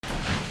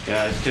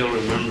Yeah, I still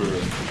remember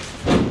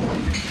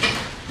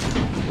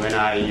when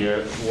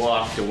I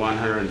walked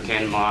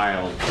 110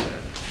 miles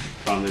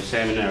from the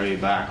seminary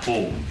back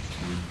home.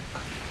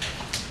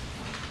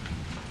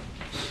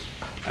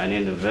 And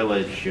in the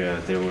village,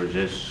 there was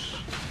this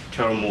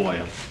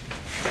turmoil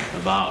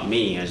about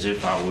me, as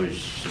if I was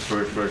the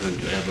first person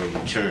to ever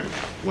return,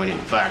 when in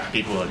fact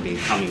people had been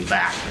coming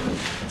back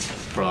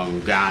from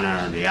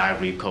Ghana and the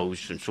Ivory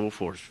Coast and so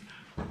forth.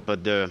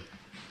 But the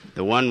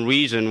one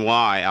reason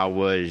why I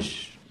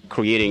was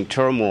creating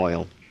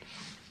turmoil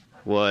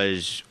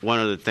was one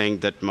of the things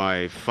that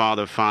my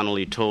father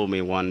finally told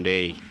me one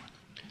day,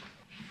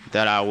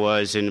 that I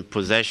was in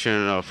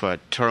possession of a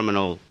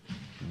terminal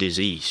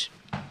disease.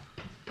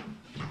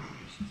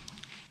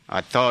 I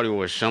thought it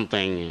was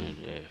something,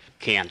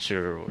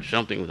 cancer or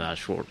something of that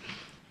sort.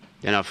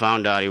 Then I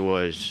found out it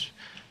was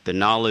the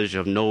knowledge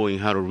of knowing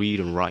how to read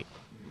and write.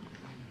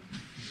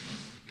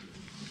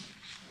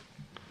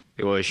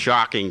 It was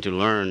shocking to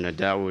learn that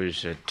that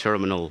was a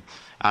terminal,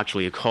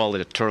 actually you call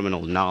it a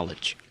terminal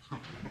knowledge.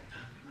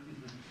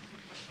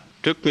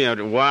 Took me a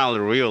while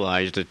to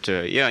realize that,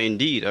 yeah,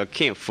 indeed, I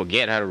can't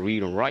forget how to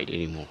read and write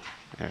anymore.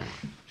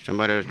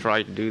 Somebody has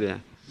tried to do that.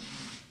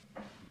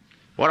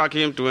 What I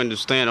came to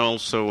understand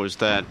also was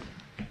that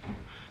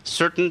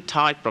certain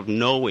type of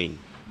knowing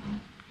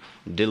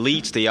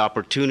deletes the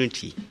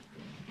opportunity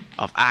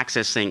of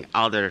accessing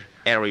other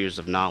areas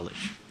of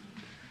knowledge.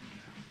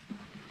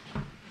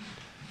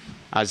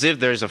 As if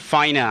there's a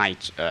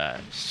finite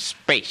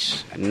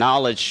space, a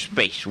knowledge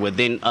space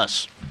within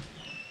us.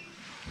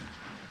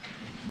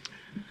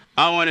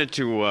 I wanted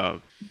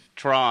to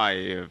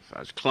try,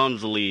 as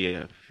clumsily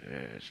as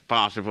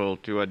possible,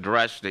 to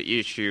address the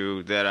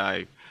issue that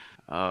I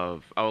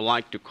would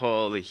like to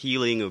call the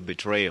healing of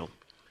betrayal.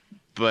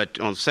 But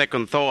on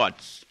second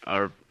thoughts,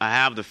 I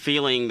have the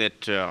feeling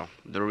that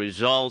the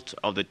result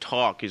of the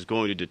talk is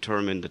going to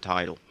determine the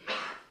title.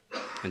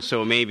 And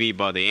so maybe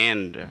by the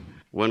end,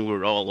 when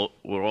we're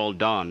all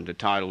done, the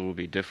title will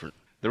be different.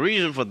 The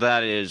reason for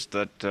that is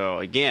that,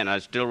 again, I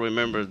still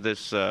remember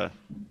this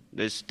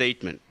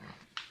statement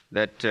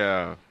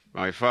that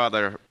my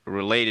father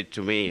related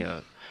to me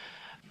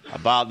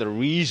about the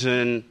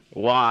reason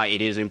why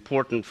it is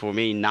important for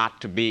me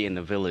not to be in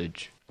the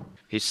village.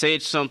 He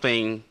said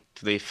something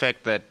to the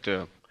effect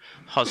that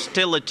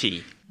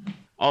hostility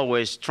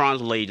always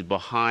translates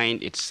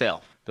behind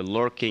itself the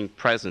lurking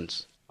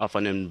presence of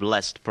an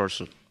unblessed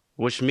person,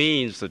 which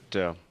means that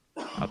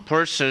a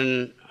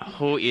person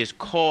who is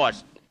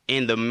caught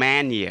in the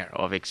mania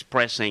of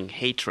expressing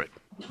hatred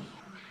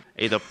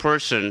is a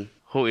person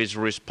who is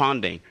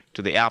responding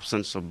to the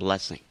absence of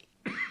blessing.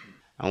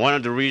 And one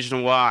of the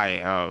reasons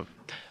why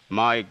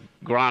my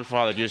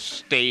grandfather just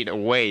stayed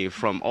away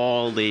from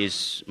all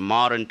this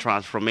modern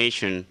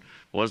transformation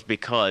was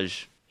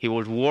because he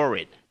was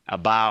worried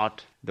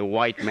about the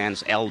white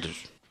man's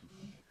elders.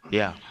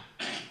 Yeah.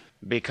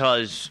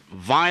 Because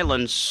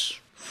violence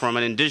from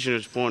an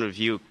indigenous point of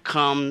view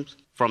comes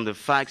from the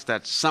fact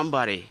that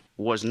somebody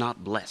was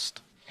not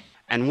blessed.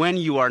 And when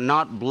you are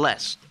not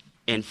blessed,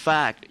 in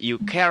fact, you're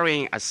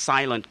carrying a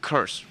silent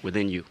curse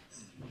within you.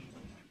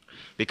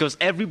 Because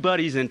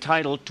everybody is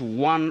entitled to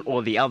one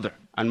or the other.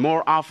 And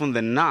more often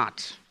than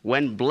not,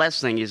 when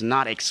blessing is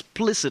not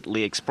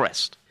explicitly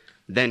expressed,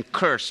 then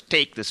curse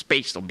take the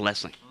space of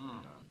blessing.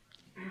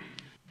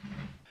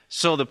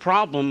 So the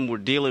problem we're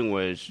dealing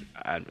with,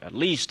 at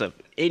least of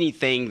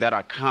anything that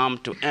I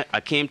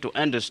came to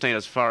understand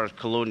as far as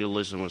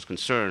colonialism was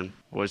concerned,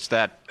 was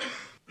that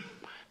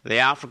the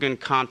African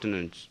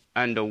continent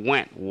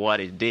underwent what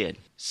it did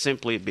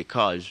simply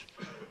because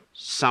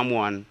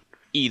someone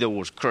either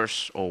was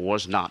cursed or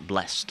was not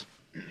blessed.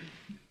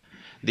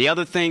 The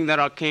other thing that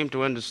I came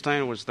to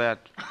understand was that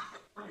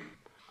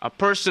a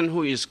person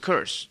who is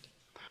cursed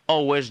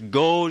always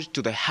goes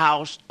to the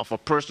house of a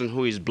person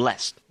who is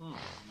blessed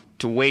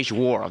to wage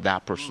war of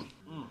that person.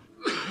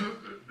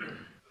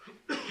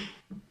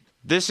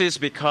 This is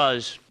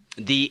because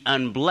the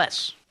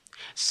unblessed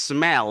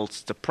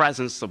smells the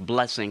presence of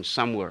blessing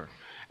somewhere,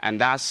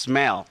 and that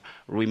smell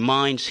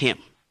reminds him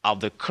of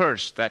the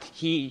curse that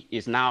he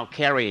is now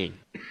carrying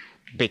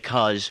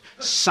because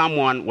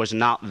someone was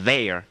not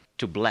there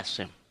to bless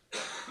him.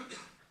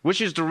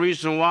 Which is the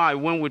reason why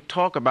when we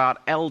talk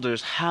about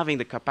elders having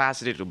the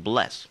capacity to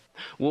bless,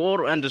 we ought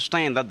to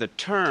understand that the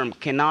term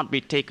cannot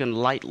be taken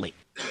lightly.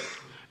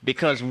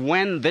 Because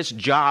when this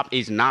job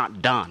is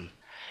not done,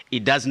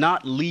 it does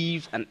not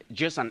leave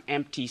just an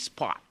empty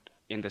spot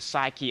in the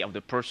psyche of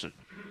the person.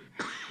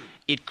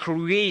 It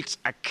creates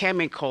a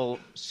chemical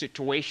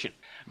situation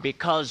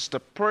because the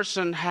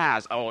person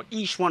has, or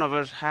each one of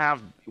us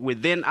have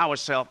within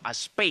ourselves a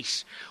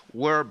space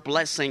where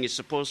blessing is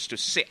supposed to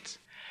sit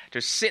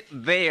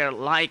there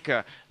like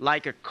a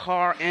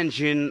car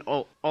engine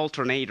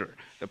alternator,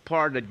 the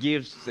part that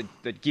gives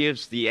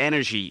the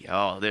energy,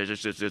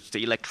 it's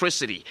the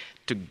electricity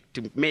to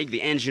make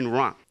the engine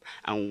run.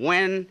 And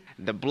when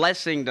the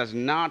blessing does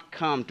not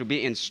come to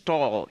be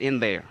installed in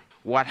there,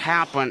 what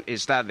happened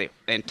is that the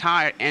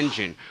entire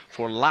engine,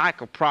 for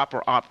lack of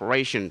proper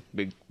operation,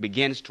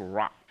 begins to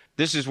rot.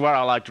 This is what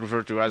I like to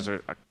refer to as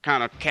a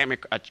kind of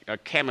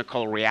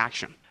chemical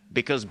reaction.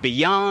 Because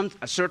beyond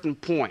a certain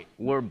point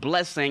where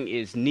blessing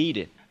is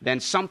needed, then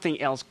something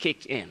else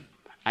kicks in,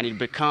 and it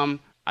becomes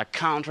a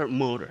counter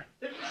motor.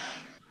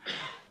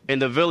 In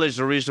the village,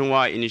 the reason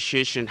why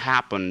initiation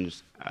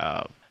happens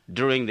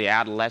during the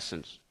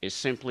adolescence is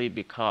simply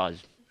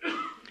because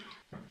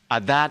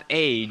at that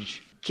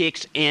age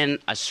kicks in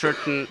a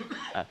certain,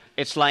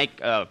 it's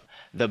like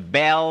the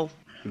bell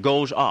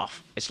goes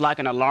off. It's like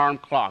an alarm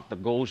clock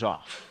that goes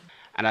off.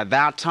 And at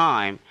that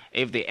time,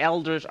 if the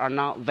elders are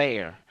not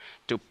there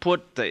to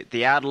put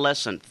the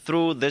adolescent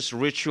through this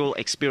ritual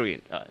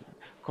experience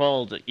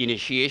called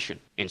initiation,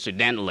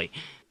 incidentally,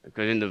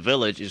 because in the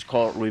village it's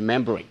called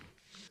remembering.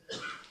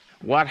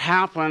 What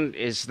happened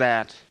is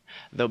that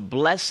the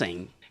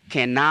blessing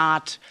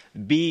cannot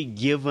be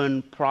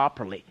given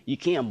properly. You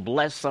can't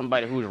bless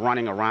somebody who's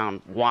running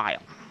around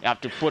wild. You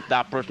have to put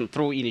that person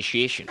through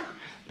initiation,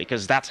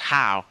 because that's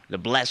how the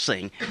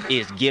blessing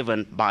is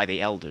given by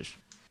the elders.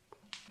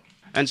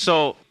 And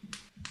so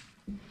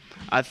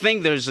I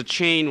think there's a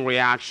chain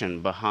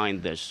reaction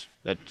behind this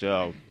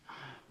that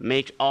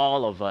makes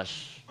all of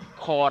us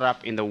caught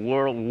up in the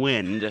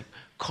whirlwind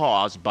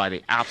caused by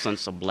the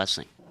absence of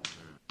blessing.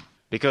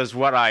 Because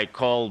what I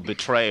call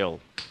betrayal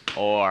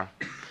or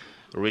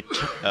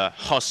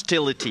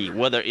hostility,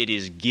 whether it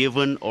is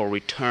given or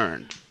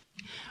returned,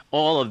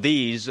 all of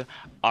these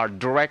are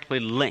directly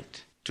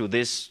linked to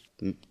this,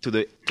 to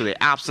the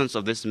absence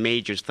of this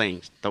major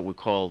thing that we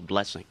call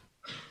blessing.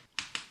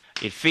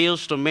 It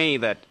feels to me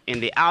that in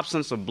the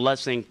absence of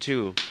blessing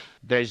too,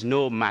 there's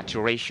no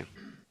maturation.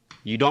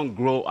 You don't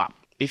grow up.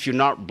 If you're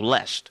not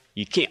blessed,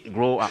 you can't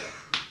grow up.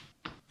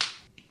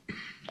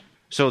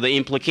 So the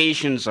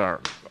implications are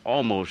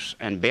almost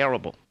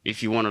unbearable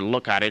if you want to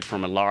look at it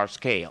from a large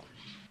scale.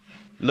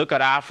 Look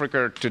at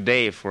Africa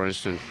today, for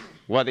instance.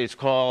 What is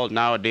called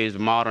nowadays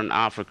modern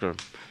Africa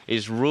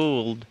is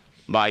ruled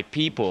by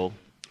people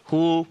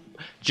who,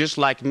 just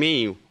like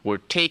me, were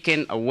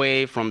taken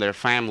away from their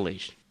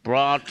families,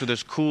 brought to the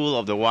school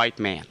of the white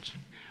man,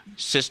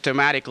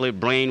 systematically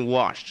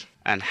brainwashed,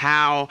 and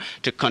how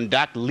to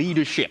conduct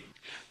leadership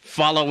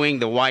following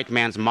the white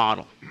man's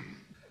model.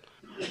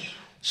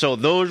 So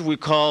those we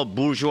call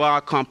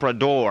bourgeois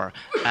comprador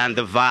and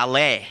the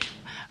valet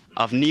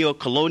of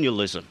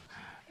neocolonialism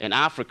in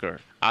Africa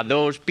are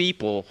those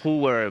people who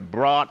were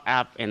brought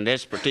up in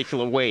this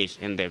particular ways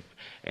in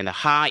the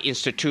high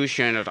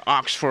institution at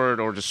Oxford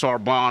or the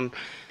Sorbonne,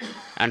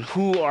 and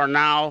who are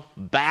now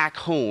back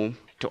home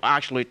to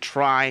actually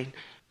try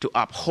to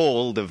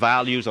uphold the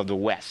values of the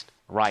West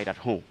right at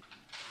home.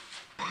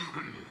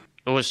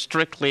 It was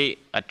strictly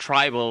a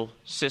tribal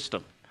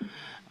system.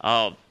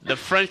 The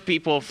French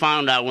people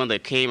found out when they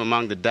came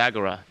among the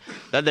DAGARA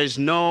that there's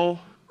no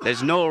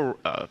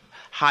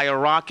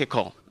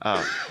hierarchical.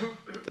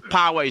 The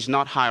power is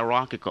not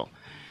hierarchical.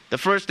 The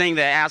first thing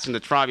they ask in the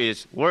tribe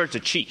is, where's the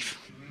chief?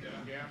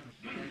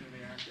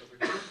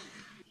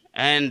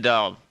 And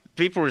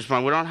people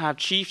respond, we don't have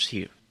chiefs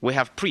here. We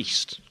have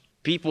priests,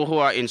 people who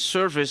are in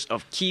service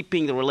of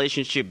keeping the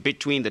relationship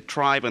between the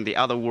tribe and the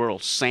other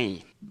world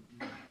sane.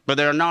 But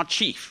they are not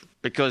chief,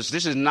 because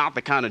this is not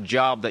the kind of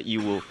job that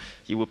you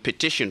will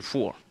petition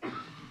for.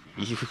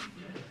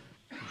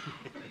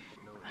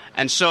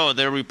 And so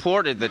they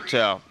reported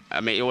that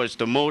it was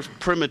the most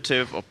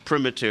primitive of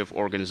primitive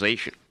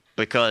organization,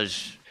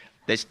 because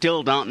they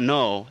still don't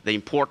know the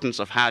importance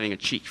of having a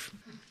chief.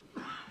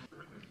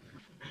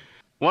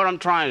 What I'm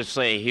trying to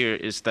say here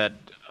is that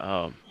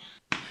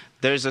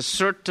there's a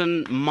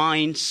certain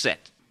mindset,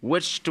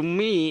 which to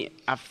me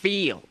I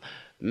feel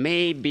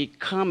may be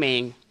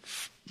coming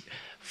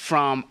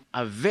from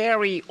a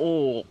very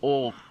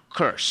old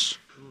curse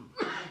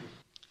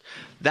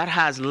that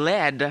has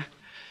led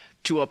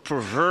to a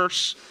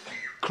perverse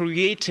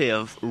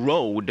creative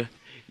road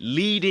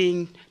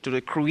leading to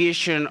the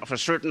creation of a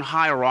certain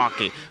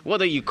hierarchy,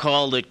 whether you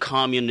call it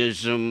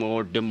communism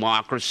or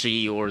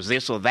democracy or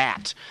this or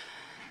that.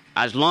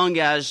 As long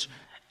as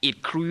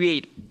it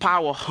creates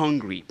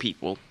power-hungry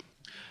people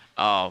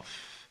of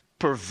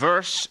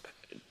perverse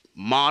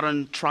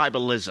modern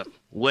tribalism,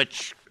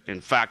 which in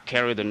fact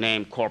carry the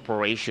name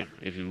corporation,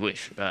 if you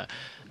wish.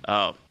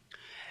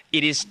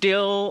 It is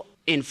still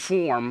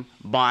informed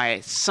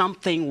by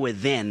something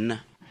within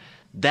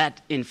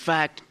that, in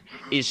fact,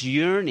 is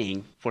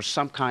yearning for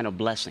some kind of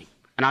blessing.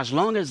 And as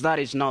long as that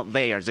is not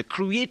there, the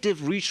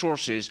creative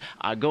resources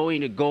are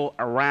going to go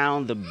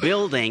around the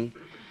building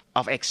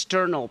of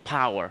external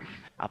power,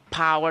 a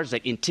power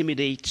that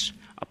intimidates,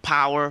 a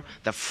power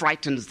that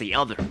frightens the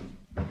other.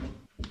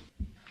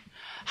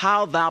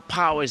 How that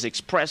power is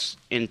expressed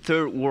in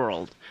third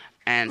world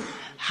and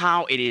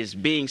how it is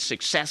being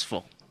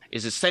successful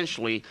is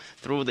essentially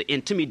through the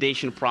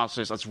intimidation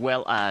process as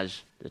well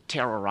as the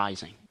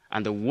terrorizing.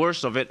 And the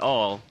worst of it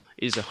all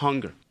is the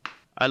hunger.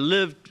 I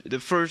lived the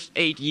first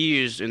 8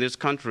 years in this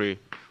country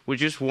with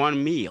just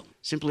one meal,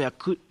 simply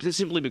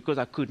because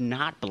I could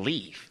not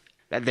believe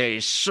that there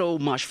is so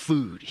much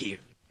food here.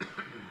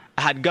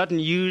 I had gotten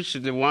used to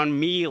the one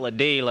meal a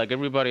day like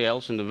everybody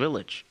else in the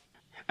village.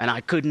 And I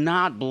could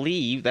not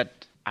believe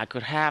that I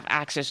could have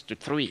access to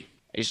 3.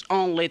 It's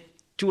only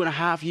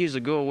 2.5 years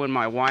ago when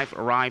my wife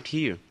arrived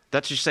here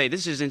that she said,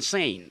 this is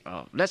insane.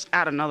 Let's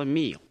add another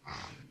meal.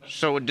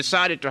 So we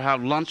decided to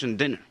have lunch and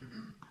dinner.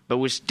 But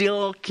we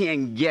still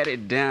can't get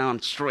it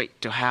down straight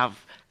to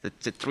have the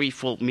 3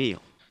 full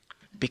meal.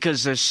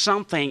 Because there's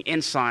something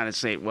inside that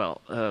say,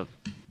 well,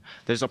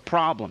 there's a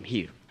problem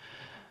here.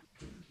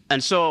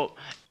 And so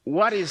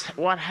what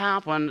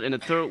happened in the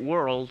third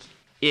world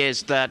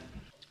is that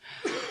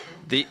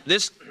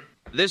this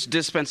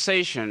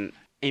dispensation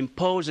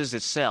imposes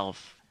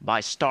itself by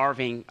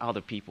starving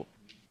other people.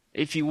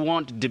 If you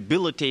want to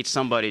debilitate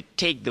somebody,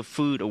 take the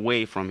food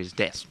away from his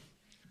desk.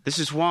 This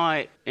is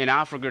why in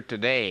Africa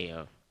today,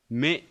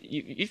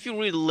 if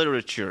you read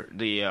literature,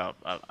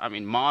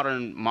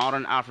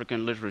 modern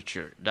African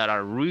literature that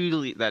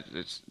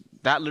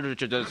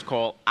literature that is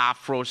called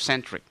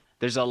Afrocentric.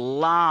 There's a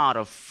lot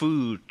of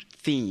food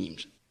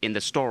themes in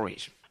the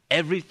stories.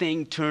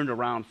 Everything turned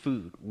around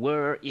food.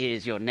 Where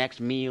is your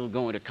next meal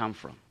going to come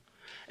from?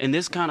 In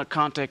this kind of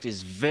context,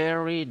 it's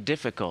very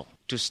difficult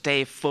to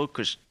stay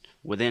focused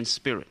within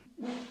spirit.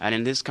 And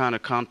in this kind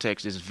of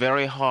context, it's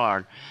very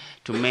hard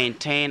to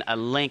maintain a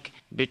link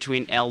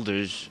between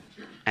elders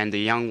and the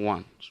young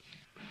ones,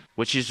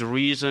 which is the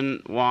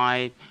reason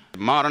why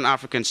modern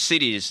African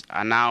cities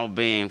are now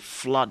being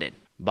flooded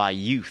by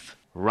youth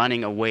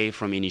running away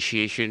from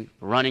initiation,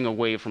 running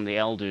away from the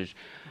elders,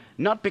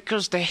 not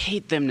because they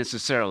hate them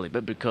necessarily,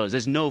 but because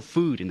there's no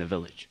food in the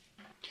village.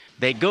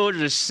 They go to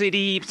the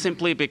city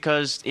simply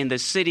because in the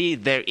city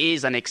there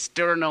is an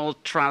external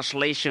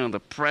translation of the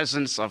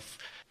presence of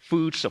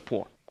food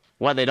support.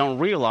 What they don't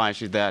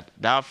realize is that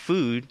that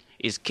food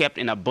is kept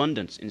in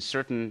abundance in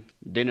certain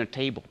dinner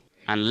table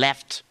and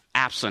left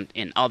absent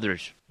in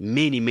others,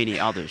 many, many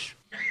others.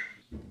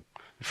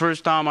 The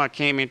first time I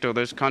came into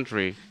this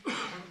country,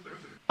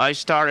 I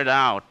started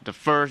out the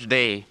first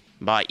day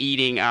by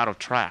eating out of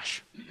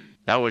trash.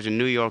 That was in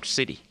New York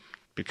City,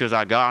 because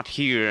I got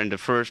here and the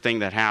first thing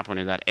that happened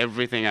is that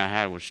everything I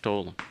had was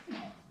stolen.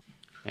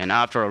 And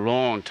after a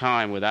long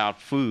time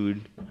without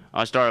food,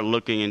 I started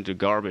looking into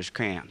garbage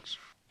cans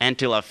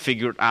until I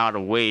figured out a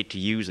way to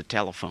use a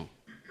telephone.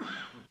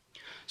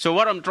 So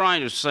what I'm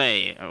trying to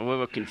say,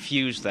 whoever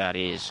confused that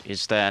is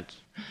that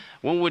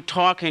when we're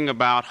talking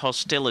about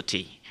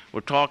hostility,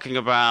 we're talking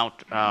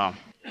about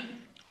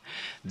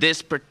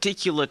this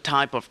particular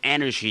type of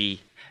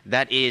energy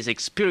that is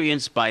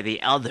experienced by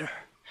the other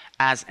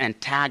as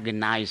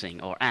antagonizing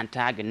or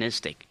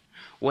antagonistic.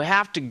 We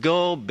have to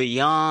go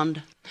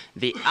beyond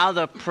the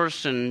other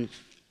person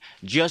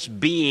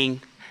just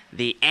being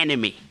the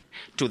enemy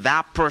to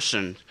that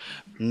person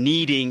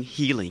needing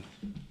healing,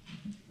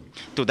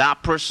 to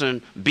that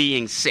person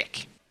being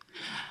sick.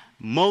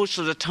 Most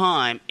of the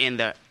time in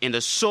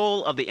the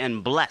soul of the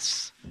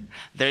unblessed,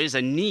 there is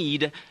a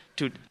need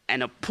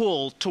and a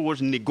pull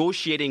towards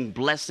negotiating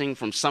blessing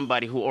from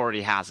somebody who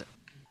already has it.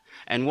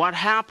 And what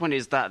happened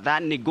is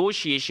that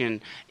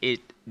negotiation, it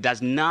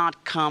does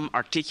not come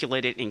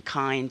articulated in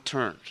kind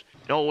terms.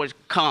 It always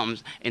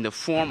comes in the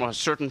form of a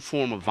certain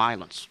form of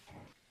violence.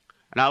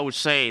 And I would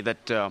say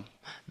that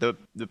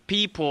the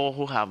people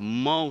who have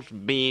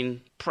most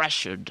been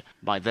pressured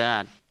by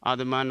that are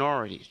the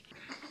minorities.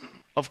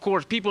 Of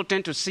course, people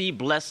tend to see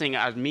blessing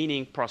as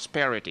meaning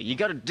prosperity. You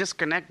got to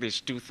disconnect these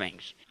two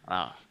things.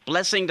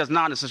 Blessing does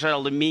not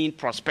necessarily mean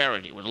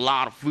prosperity with a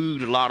lot of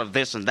food, a lot of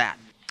this and that.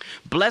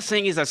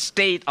 Blessing is a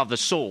state of the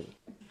soul.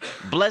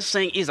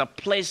 Blessing is a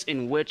place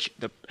in which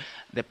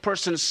the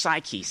person's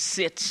psyche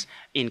sits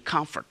in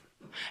comfort.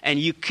 And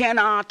you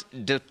cannot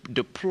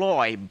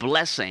deploy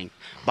blessing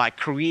by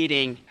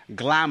creating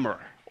glamour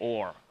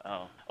or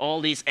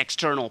all these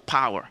external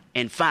power.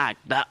 In fact,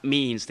 that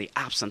means the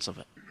absence of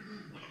it.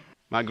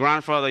 My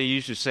grandfather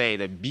used to say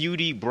that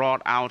beauty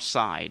brought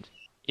outside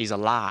is a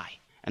lie.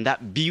 And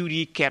that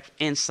beauty kept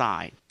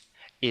inside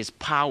is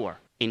power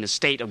in the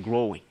state of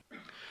growing.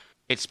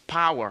 It's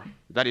power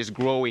that is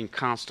growing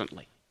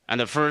constantly. And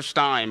the first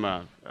time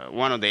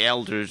one of the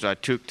elders I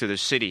took to the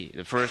city,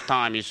 the first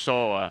time he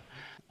saw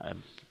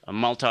a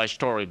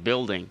multi-story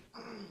building,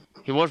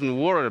 he wasn't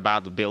worried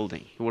about the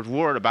building. He was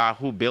worried about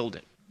who built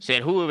it. He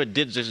said, whoever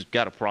did this has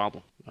got a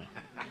problem.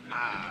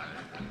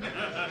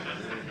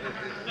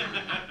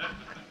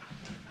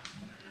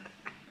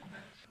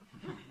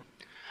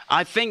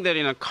 I think that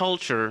in a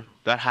culture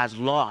that has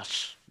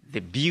lost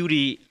the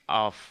beauty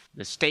of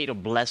the state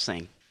of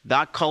blessing,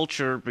 that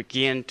culture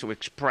began to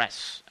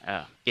express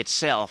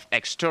itself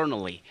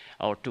externally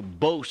or to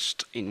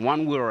boast in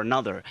one way or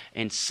another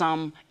in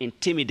some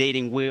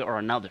intimidating way or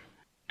another.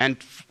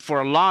 And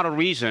for a lot of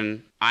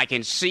reasons, I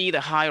can see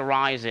the high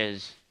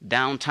rises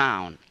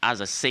downtown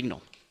as a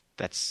signal.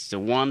 That's the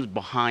ones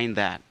behind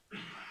that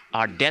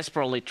are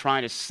desperately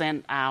trying to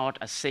send out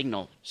a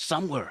signal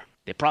somewhere.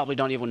 They probably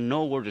don't even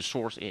know where the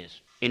source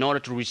is in order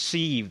to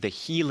receive the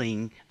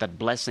healing that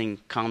blessing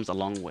comes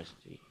along with.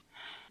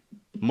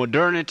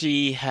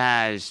 Modernity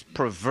has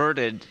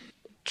perverted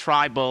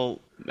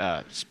tribal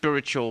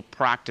spiritual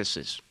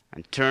practices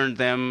and turned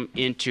them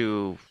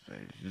into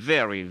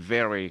very,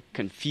 very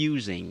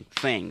confusing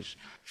things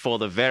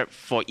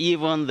for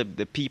even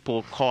the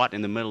people caught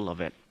in the middle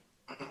of it.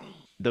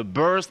 The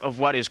birth of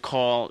what is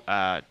called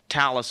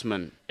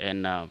talisman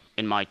in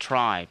my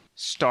tribe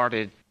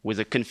started with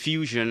a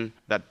confusion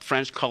that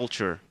French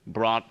culture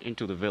brought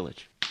into the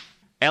village.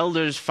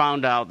 Elders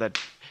found out that,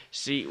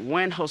 see,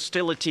 when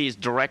hostility is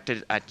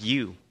directed at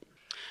you,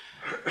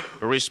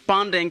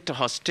 responding to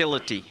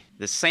hostility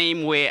the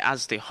same way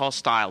as the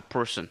hostile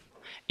person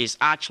is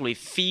actually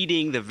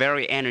feeding the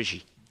very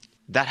energy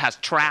that has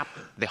trapped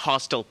the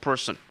hostile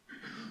person.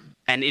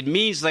 And it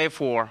means,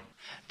 therefore,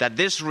 that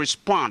this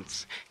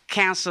response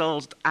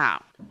cancels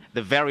out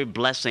the very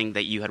blessing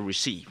that you had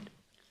received.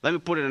 Let me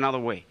put it another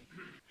way.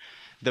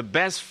 The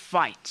best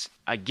fight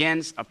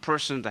against a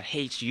person that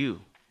hates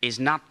you is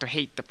not to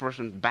hate the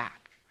person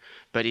back,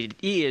 but it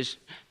is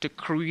to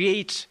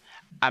create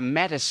a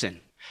medicine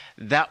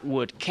that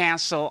would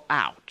cancel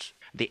out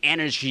the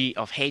energy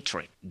of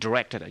hatred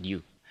directed at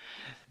you.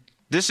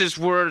 This is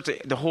where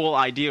the whole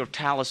idea of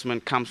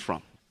talisman comes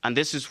from. And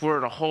this is where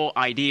the whole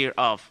idea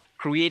of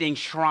creating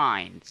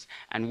shrines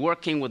and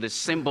working with the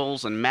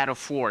symbols and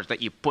metaphors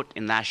that you put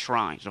in that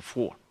shrines are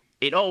for.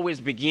 It always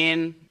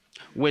begins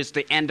with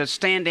the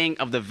understanding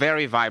of the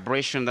very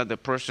vibration that the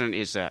person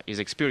is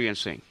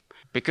experiencing.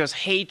 Because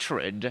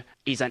hatred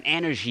is an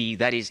energy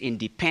that is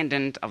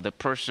independent of the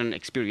person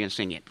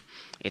experiencing it.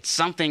 It's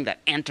something that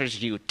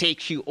enters you,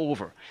 takes you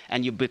over,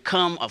 and you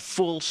become a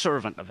full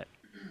servant of it.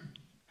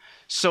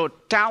 So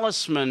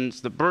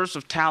talismans, the birth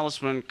of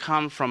talisman,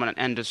 come from an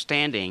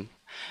understanding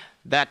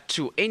that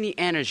to any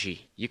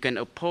energy, you can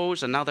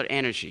oppose another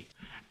energy.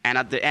 And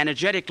at the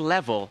energetic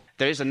level,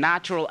 there is a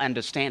natural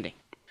understanding.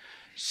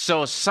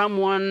 So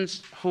someone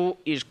who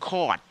is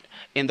caught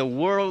in the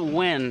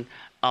whirlwind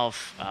of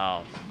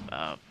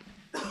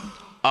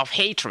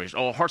hatred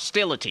or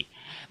hostility,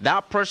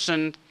 that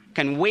person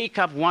can wake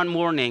up one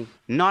morning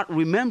not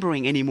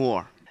remembering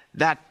anymore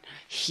that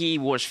he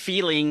was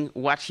feeling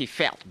what he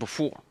felt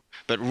before,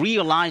 but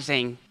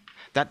realizing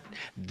that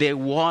there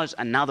was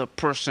another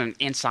person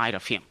inside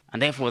of him,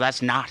 and therefore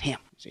that's not him.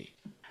 See,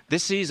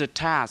 this is a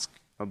task,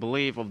 I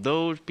believe, of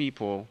those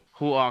people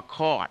who are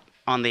caught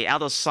on the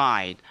other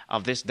side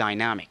of this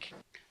dynamic,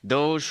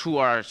 those who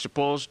are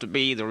supposed to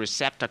be the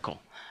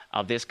receptacle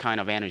of this kind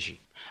of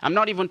energy. I'm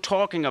not even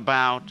talking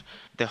about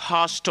the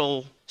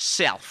hostile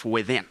self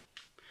within,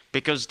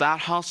 because that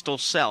hostile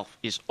self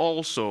is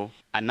also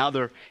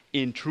another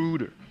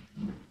intruder.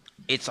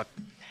 It's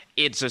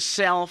a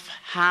self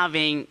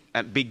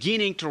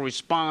beginning to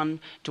respond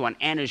to an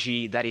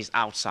energy that is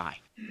outside.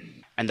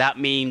 And that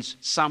means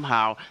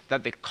somehow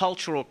that the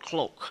cultural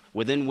cloak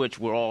within which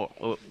we're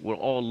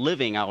all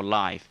living our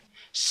life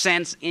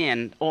sends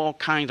in all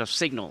kinds of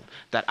signals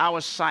that our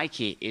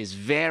psyche is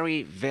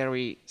very,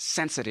 very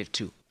sensitive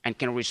to and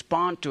can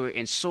respond to it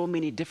in so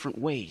many different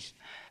ways.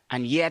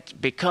 And yet,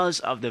 because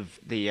of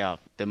the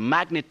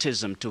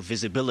magnetism to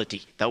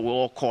visibility that we're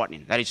all caught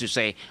in, that is to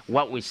say,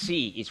 what we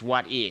see is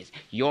what is.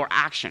 Your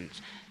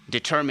actions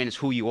determines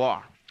who you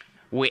are.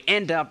 We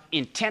end up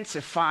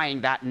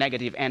intensifying that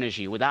negative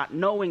energy without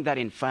knowing that,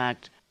 in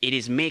fact, it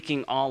is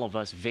making all of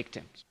us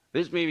victims.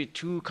 This may be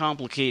too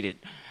complicated,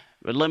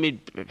 but let me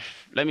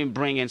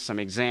bring in some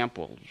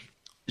examples.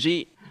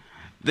 See,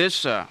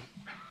 this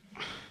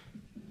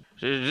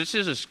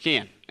is a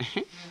skin.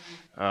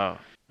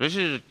 This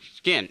is a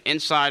skin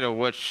inside of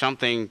which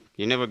something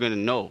you're never going to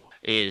know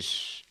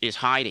is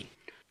hiding.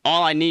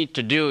 All I need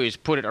to do is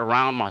put it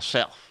around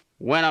myself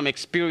when I'm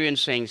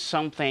experiencing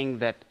something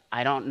that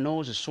I don't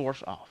know the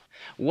source of.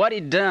 What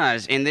it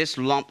does in this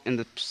lump, in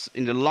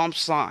the lump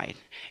side,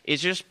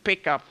 is just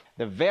pick up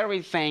the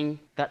very thing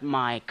that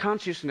my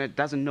consciousness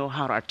doesn't know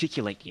how to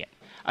articulate yet.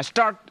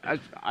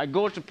 I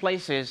go to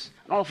places,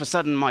 and all of a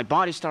sudden my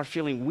body starts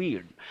feeling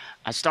weird.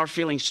 I start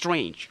feeling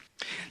strange.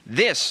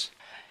 This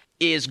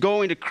is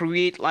going to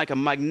create like a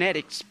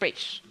magnetic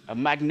space, a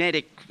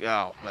magnetic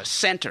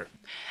center,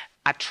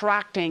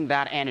 attracting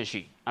that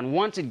energy. And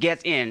once it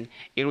gets in,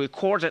 it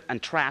records it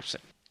and traps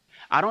it.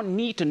 I don't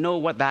need to know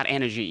what that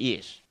energy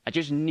is. I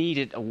just need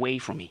it away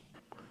from me.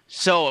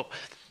 So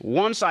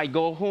once I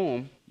go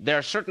home, there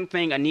are certain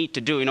things I need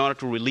to do in order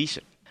to release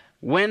it.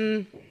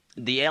 When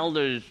the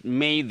elders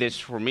made this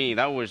for me,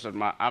 that was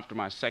after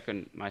my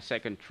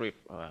second trip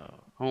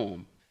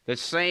home. They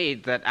say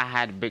that I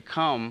had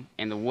become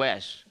in the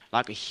West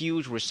like a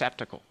huge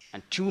receptacle,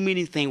 and too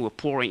many things were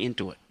pouring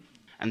into it,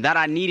 and that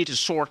I needed to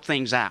sort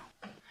things out.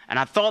 And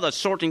I thought that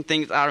sorting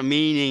things out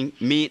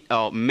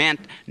meant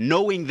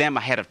knowing them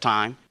ahead of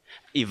time,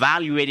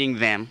 evaluating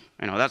them.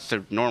 That's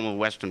the normal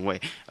Western way.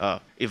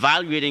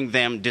 Evaluating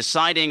them,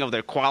 deciding of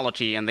their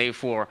quality, and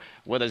therefore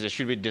whether they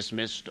should be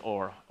dismissed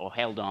or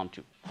held on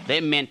to.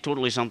 They meant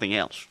totally something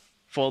else.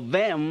 For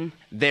them,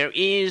 there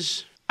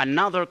is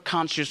another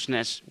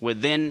consciousness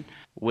within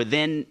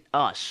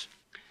us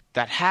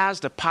that has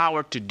the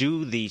power to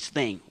do these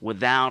things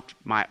without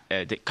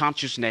the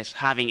consciousness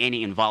having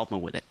any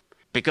involvement with it.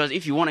 Because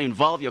if you want to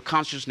involve your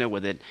consciousness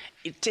with it,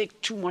 it takes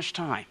too much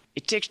time.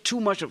 It takes too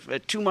much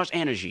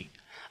energy.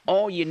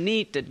 All you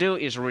need to do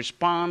is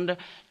respond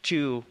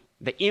to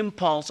the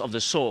impulse of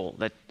the soul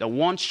that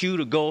wants you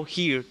to go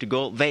here, to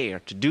go there,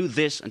 to do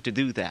this and to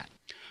do that.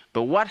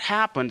 But what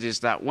happens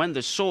is that when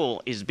the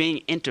soul is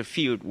being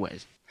interfered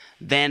with,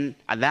 then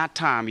at that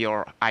time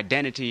your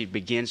identity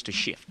begins to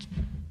shift.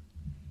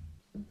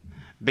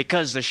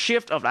 Because the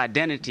shift of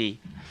identity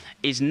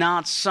is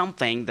not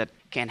something that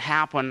can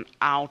happen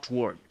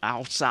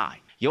outside.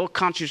 Your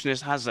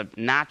consciousness has a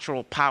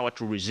natural power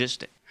to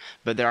resist it.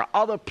 But there are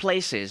other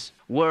places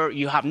where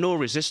you have no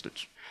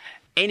resistance.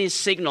 Any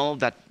signal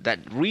that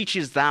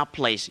reaches that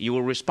place, you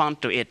will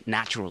respond to it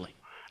naturally.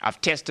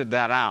 I've tested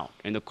that out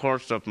in the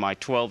course of my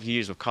 12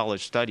 years of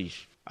college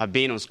studies. I've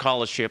been on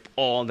scholarship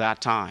all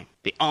that time.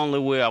 The only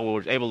way I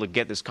was able to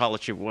get the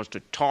scholarship was to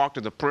talk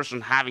to the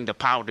person having the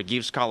power to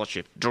give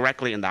scholarship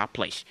directly in that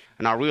place.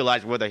 And I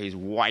realized whether he's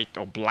white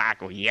or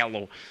black or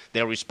yellow,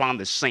 they'll respond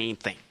the same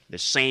thing, the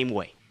same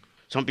way.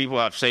 Some people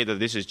have said that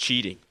this is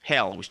cheating.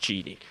 Hell, it was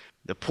cheating.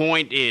 The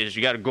point is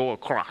you got to go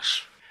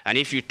across. And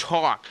if you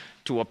talk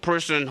to a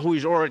person who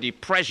is already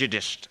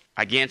prejudiced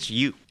against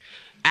you,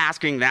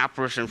 asking that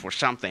person for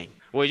something,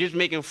 well, you're just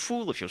making a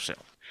fool of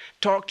yourself.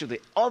 Talk to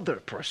the other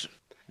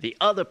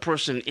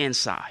person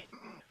inside,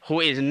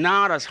 who is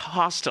not as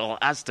hostile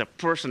as the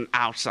person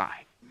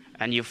outside.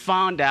 And you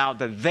found out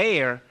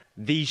that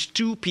these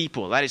two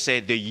people, that is, say,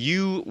 the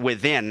you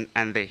within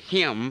and the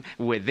him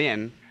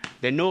within,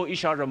 they know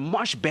each other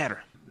much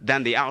better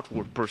than the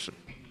outward person.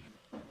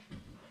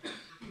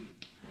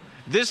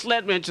 This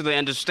led me to the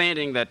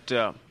understanding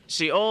that,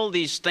 all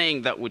these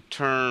things that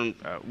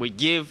we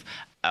give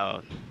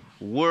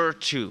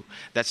word to,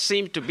 that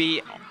seem to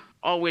be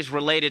always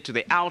related to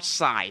the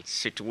outside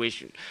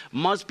situation,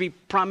 must be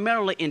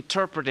primarily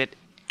interpreted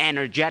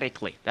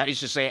energetically. That is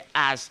to say,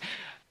 as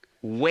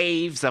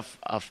waves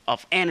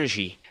of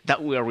energy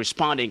that we are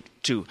responding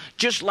to.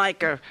 Just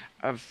like a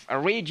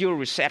radio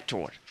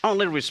receptor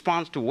only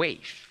responds to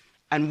waves.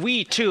 And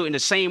we too, in the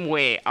same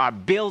way, are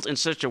built in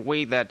such a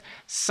way that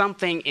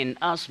something in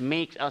us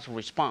makes us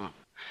respond.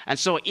 And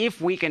so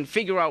if we can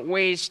figure out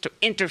ways to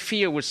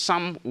interfere with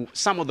some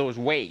of those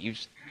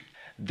waves,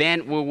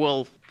 then we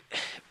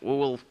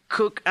will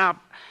cook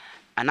up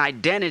an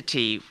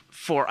identity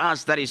for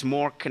us that is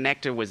more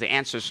connected with the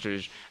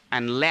ancestors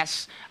and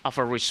less of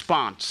a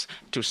response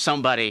to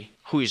somebody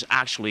who is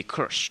actually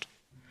cursed.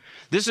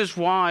 This is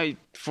why,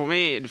 for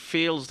me, it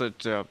feels that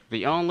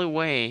the only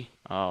way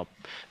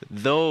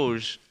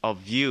those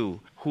of you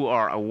who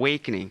are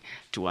awakening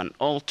to an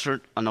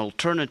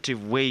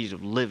alternative ways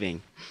of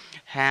living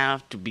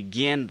have to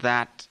begin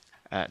that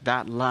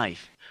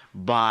life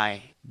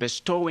by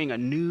bestowing a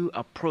new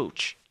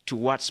approach to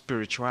what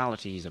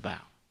spirituality is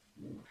about.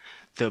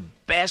 The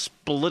best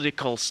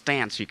political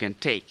stance you can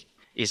take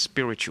is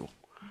spiritual.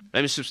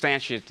 Let me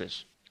substantiate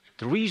this.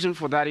 The reason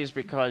for that is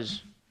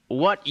because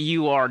what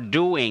you are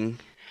doing,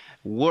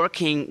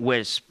 working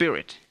with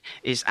spirit,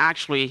 is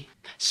actually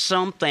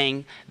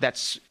something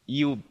that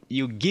you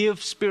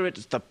give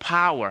spirit the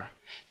power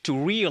to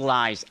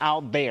realize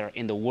out there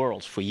in the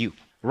world for you,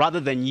 rather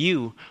than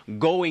you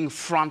going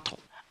frontal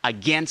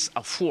against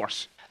a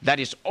force that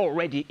is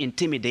already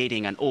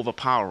intimidating and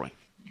overpowering.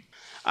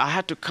 I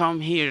had to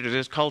come here to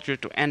this culture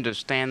to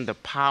understand the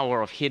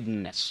power of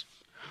hiddenness.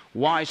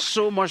 Why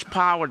so much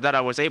power that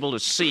I was able to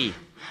see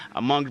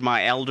among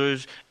my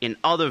elders in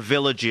other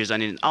villages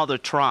and in other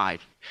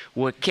tribes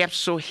were kept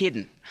so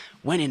hidden,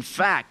 when in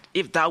fact,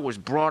 if that was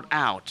brought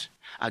out,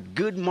 a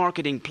good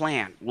marketing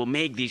plan will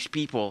make these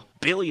people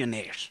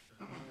billionaires.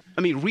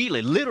 I mean,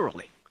 really,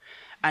 literally.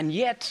 And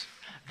yet,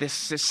 this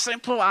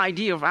simple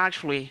idea of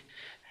actually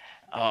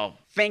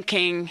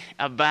thinking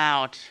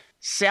about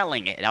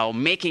selling it or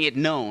making it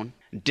known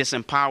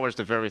disempowers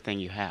the very thing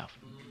you have.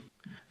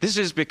 This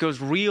is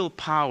because real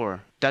power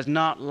does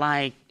not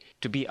like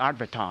to be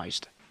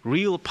advertised.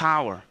 Real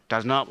power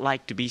does not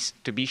like to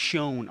be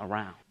shown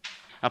around.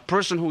 A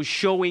person who's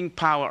showing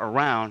power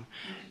around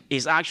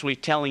is actually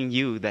telling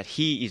you that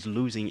he is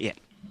losing it.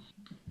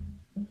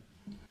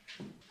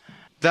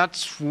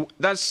 That's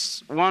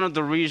one of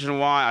the reasons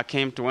why I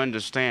came to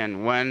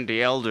understand when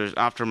the elders,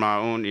 after my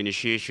own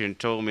initiation,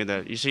 told me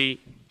that, you see,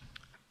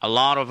 a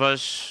lot of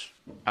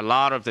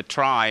the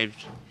tribes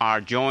are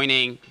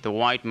joining the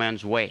white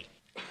man's way.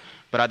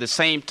 But at the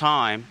same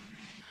time,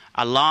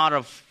 a lot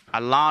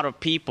of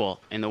people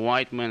in the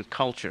white man's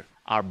culture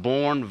are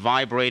born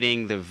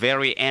vibrating the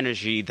very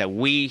energy that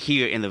we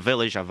here in the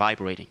village are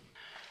vibrating.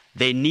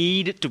 They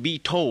need to be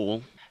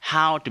told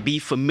how to be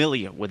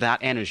familiar with that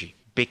energy,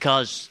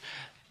 because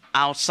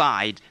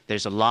outside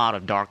there's a lot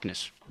of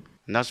darkness.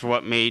 And that's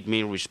what made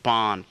me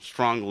respond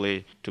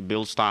strongly to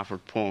Bill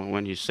Stafford's poem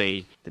when he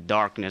said the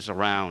darkness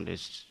around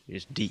is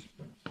deep.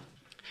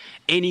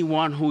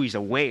 Anyone who is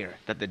aware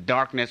that the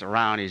darkness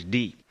around is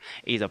deep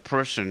is a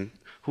person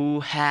who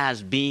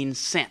has been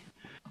sent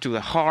to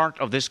the heart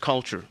of this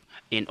culture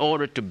in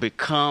order to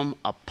become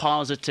a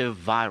positive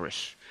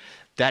virus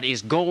that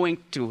is going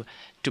to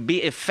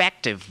be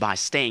effective by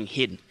staying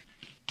hidden.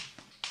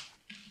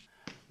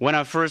 When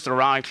I first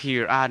arrived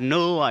here, I had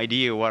no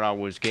idea what I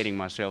was getting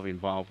myself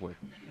involved with.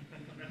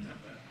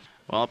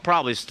 Well, I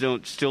probably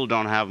still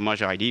don't have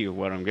much idea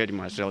what I'm getting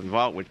myself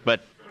involved with,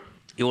 but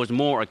it was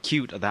more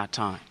acute at that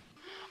time.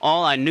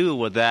 All I knew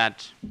was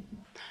that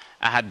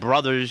I had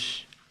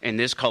brothers in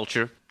this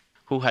culture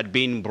who had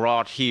been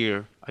brought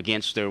here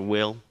against their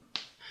will,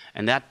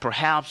 and that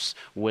perhaps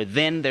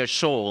within their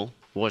soul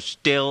was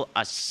still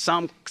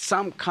some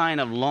kind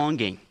of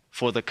longing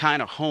for the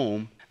kind of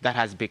home that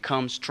has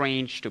become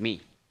strange to me.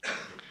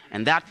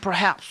 And that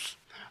perhaps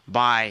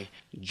by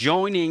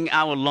joining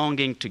our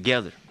longing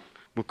together,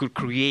 we could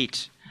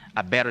create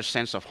a better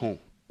sense of home.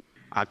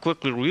 I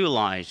quickly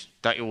realized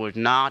that it was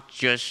not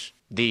just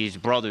these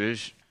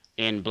brothers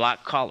in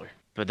black collar,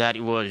 but that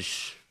it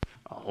was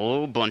a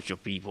whole bunch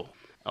of people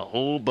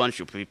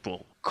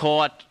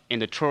caught in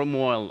the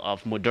turmoil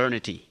of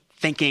modernity,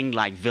 thinking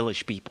like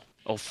village people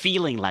or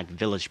feeling like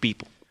village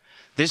people.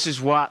 This is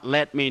what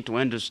led me to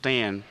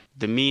understand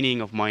the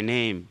meaning of my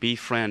name, Be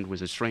Friend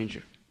with a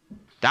Stranger.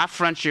 That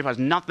friendship has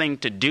nothing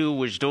to do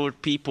with those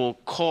people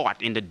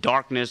caught in the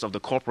darkness of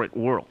the corporate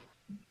world.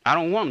 I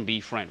don't want to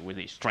be friends with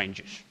these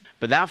strangers.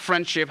 But that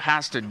friendship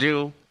has to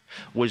do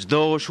with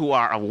those who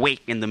are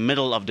awake in the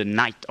middle of the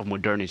night of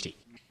modernity.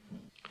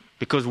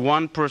 Because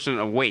one person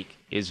awake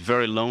is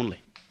very lonely.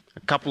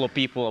 A couple of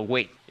people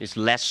awake is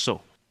less so.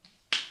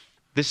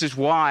 This is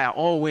why I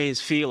always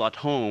feel at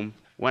home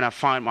when I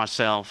find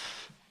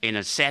myself in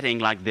a setting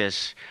like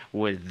this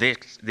with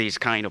these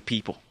kind of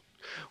people.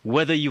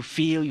 Whether you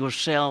feel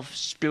yourself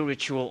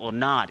spiritual or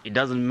not, it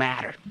doesn't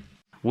matter.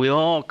 We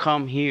all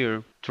come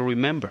here to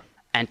remember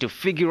and to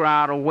figure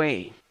out a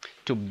way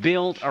to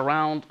build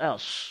around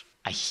us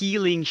a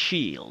healing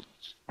shield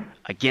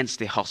against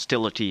the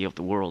hostility of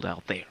the world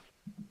out there.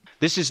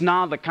 This is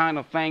not the kind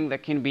of thing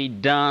that can be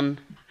done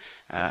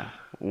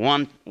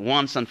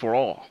once and for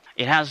all.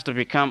 It has to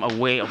become a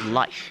way of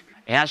life.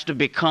 It has to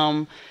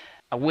become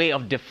a way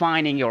of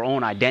defining your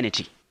own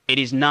identity. It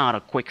is not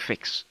a quick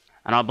fix.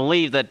 And I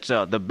believe that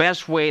the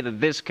best way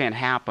that this can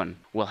happen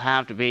will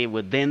have to be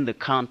within the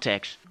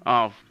context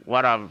of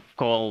what I've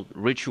called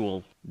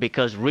ritual,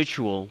 because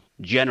ritual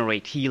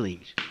generates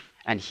healings,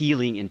 and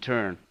healing in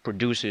turn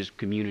produces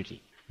community.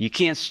 You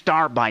can't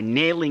start by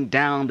nailing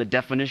down the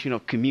definition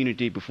of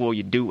community before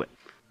you do it.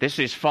 This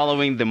is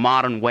following the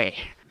modern way.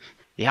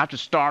 You have to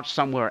start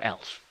somewhere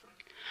else.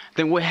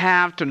 Then we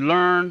have to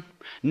learn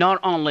not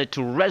only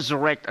to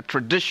resurrect a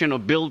tradition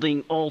of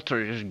building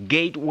altars,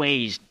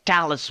 gateways,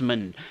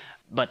 talisman,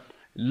 but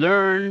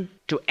learn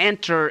to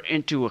enter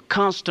into a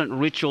constant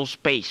ritual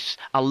space,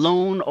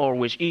 alone or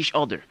with each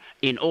other,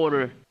 in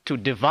order to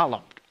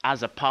develop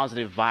as a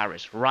positive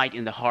virus right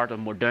in the heart of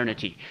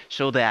modernity,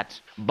 so that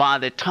by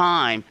the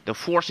time the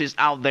forces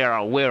out there are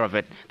aware of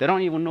it, they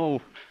don't even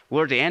know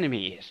where the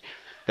enemy is.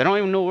 They don't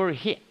even know where it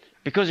hit,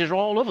 because it's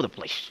all over the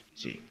place.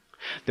 See,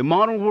 the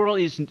modern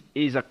world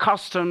is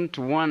accustomed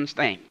to one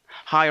thing: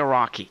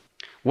 hierarchy.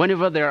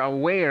 Whenever they're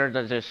aware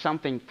that there's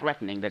something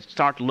threatening, they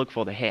start to look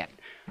for the head.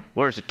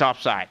 Where's the top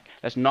side?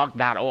 Let's knock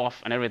that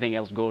off, and everything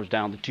else goes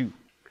down the tube.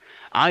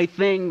 I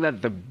think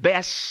that the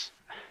best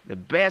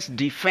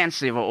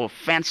defensive or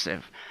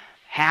offensive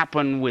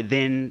happen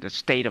within the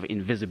state of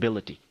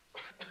invisibility.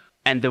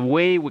 And the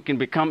way we can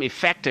become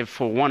effective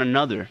for one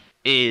another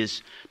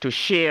is to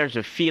share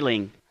the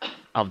feeling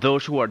of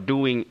those who are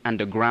doing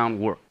underground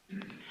work.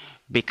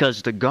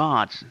 Because the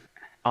gods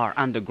are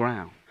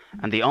underground.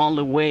 And the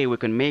only way we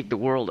can make the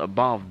world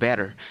above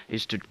better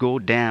is to go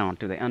down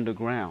to the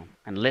underground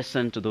and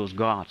listen to those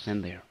gods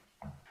in there.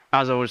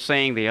 As I was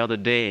saying the other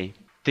day,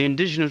 the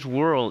indigenous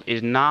world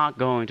is not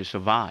going to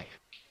survive.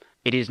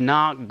 It is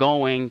not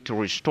going to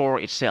restore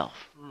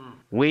itself.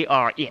 We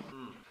are it.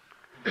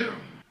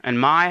 And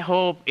my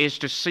hope is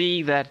to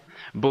see that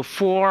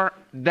before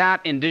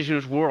that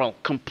indigenous world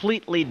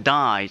completely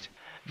dies,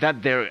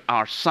 that there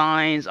are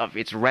signs of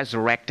its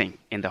resurrecting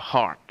in the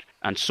heart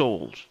and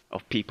souls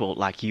of people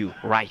like you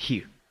right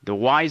here. The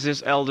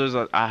wisest elders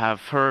that I have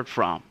heard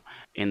from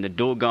in the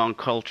Dogon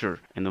culture,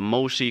 in the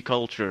Mosi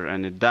culture,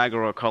 and the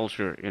Dagara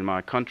culture in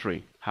my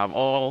country have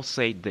all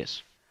said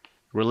this: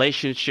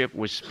 relationship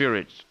with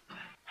spirits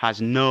has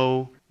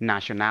no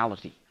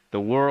nationality. The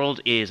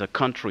world is a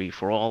country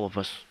for all of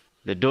us.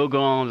 The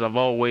Dogons have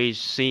always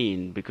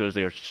seen, because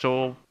they're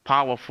so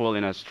powerful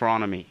in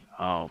astronomy,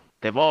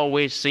 they've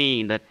always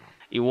seen that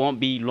it won't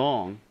be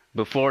long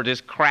before this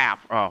crap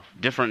of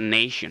different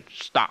nations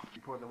stop.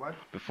 Before the what?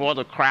 Before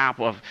the crap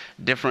of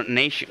different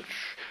nations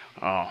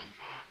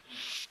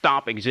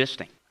stop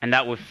existing. And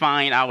that we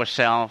find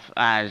ourselves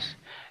as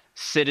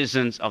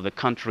citizens of the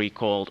country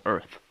called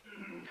Earth.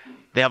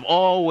 They have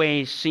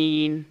always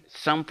seen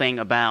something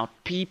about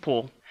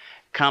people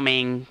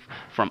coming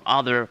from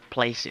other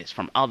places,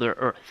 from other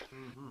Earth.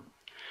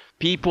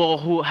 People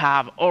who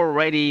have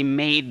already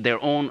made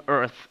their own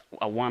Earth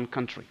a one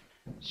country.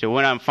 So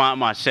when I found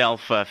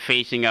myself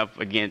facing up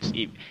against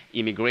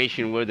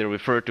immigration, where they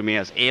refer to me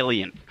as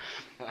alien,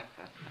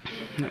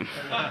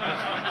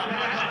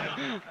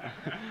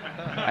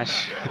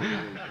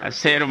 I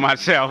say to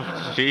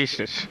myself,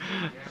 Jesus,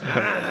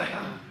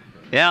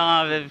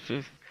 Yeah,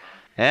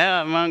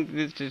 yeah. Among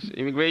this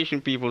immigration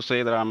people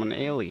say that I'm an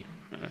alien,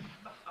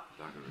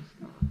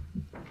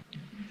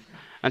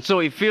 and so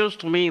it feels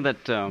to me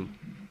that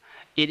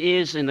it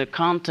is in the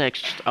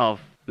context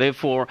of,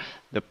 therefore,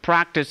 the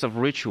practice of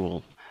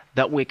ritual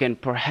that we can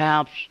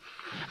perhaps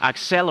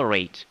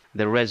accelerate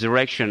the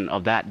resurrection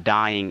of that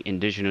dying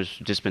indigenous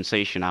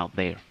dispensation out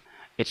there.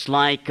 It's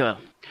like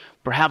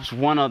perhaps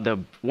one of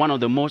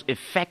the most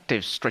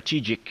effective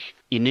strategic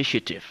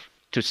initiative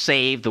to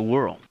save the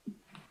world,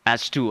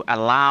 as to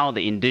allow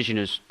the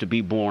indigenous to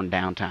be born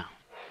downtown.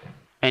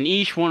 And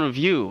each one of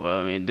you,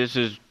 I mean, this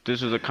is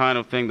the kind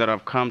of thing that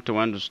I've come to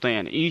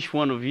understand. Each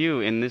one of you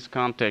in this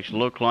context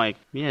look like,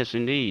 yes,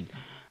 indeed,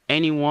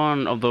 any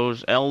one of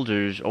those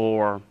elders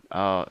or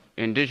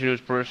indigenous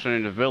person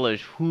in the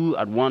village who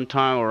at one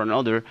time or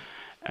another,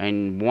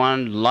 in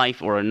one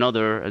life or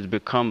another, has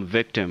become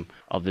victim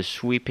of the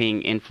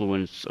sweeping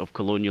influence of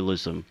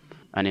colonialism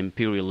and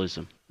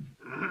imperialism.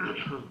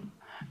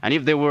 And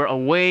if there were a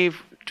way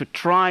to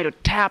try to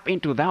tap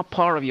into that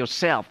part of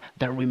yourself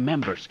that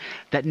remembers,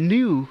 that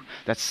knew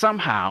that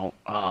somehow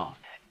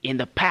in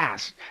the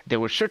past there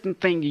were certain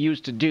things you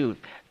used to do,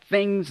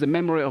 things, the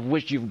memory of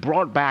which you've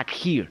brought back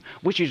here,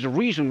 which is the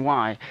reason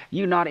why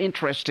you're not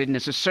interested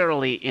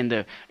necessarily in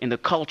the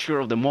culture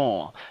of the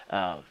mall,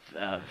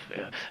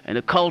 in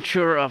the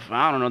culture of,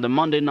 I don't know, the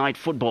Monday night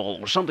football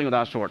or something of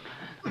that sort,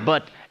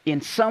 but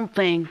in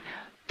something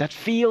that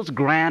feels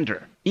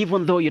grander,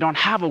 even though you don't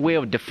have a way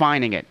of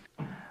defining it.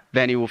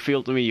 Then it will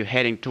feel to me you're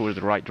heading towards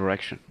the right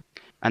direction.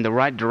 And the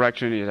right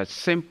direction is a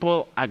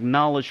simple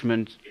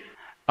acknowledgement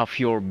of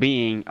your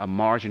being a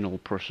marginal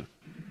person.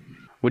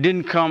 We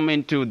didn't come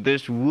into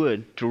this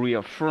wood to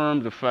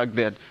reaffirm the fact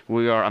that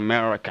we are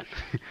American.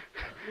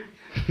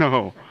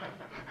 No.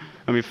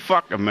 I mean,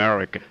 fuck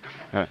American.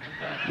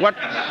 What?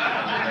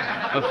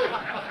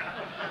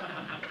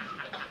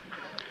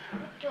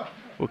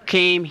 We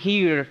came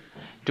here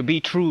to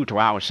be true to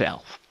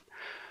ourselves.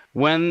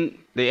 When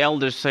the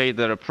elders say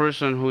that a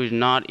person who is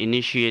not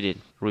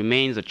initiated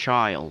remains a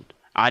child,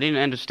 I didn't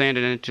understand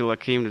it until I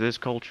came to this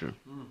culture.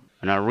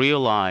 And I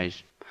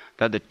realized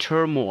that the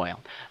turmoil,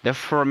 the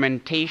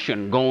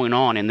fermentation going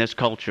on in this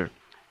culture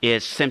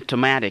is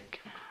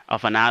symptomatic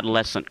of an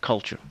adolescent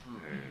culture.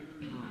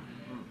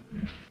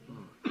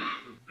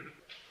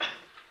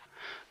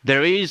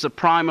 There is a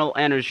primal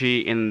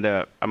energy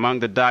among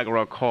the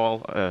DAGARA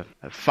called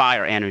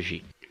fire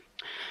energy.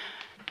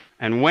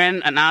 And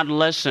when an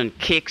adolescent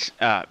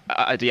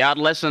the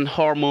adolescent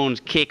hormones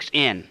kicks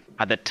in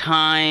at the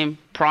time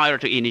prior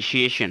to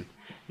initiation,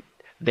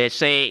 they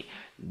say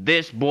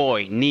this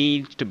boy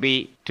needs to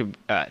be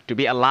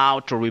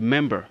allowed to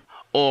remember,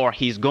 or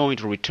he's going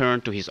to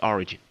return to his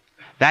origin.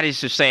 That is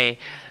to say,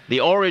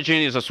 the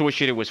origin is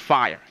associated with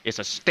fire. It's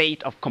a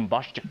state of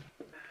combustion.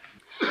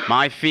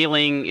 My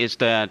feeling is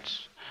that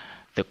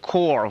the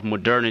core of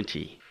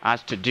modernity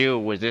has to do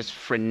with this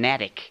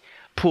frenetic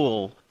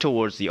pull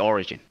towards the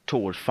origin,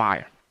 towards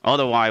fire.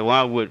 Otherwise,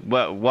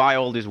 why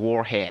all these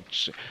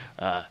warheads?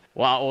 Why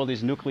all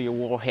these nuclear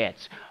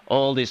warheads?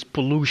 All these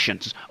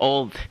pollutions?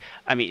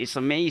 I mean, it's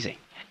amazing.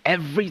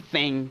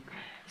 Everything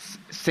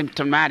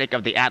symptomatic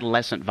of the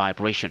adolescent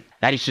vibration.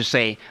 That is to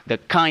say, the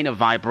kind of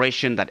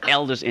vibration that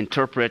elders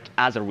interpret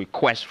as a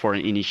request for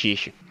an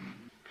initiation.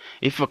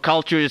 If a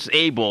culture is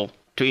able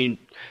to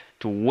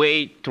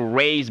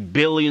raise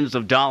billions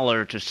of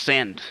dollars to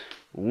send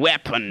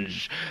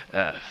weapons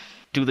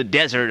to the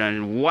desert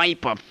and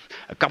wipe up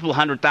a couple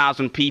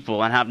 100,000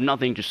 people and have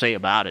nothing to say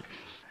about it,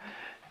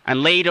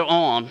 and later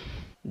on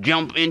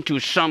jump into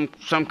some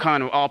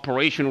kind of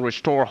operation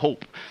restore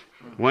hope,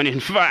 when in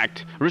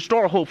fact,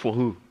 restore hope for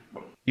who?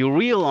 You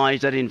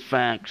realize that in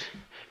fact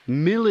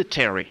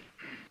military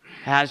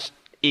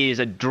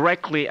is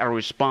directly a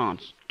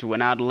response to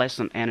an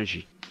adolescent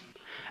energy,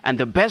 and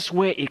the best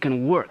way it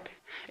can work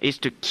is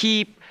to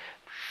keep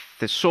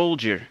the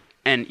soldier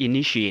and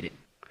initiated,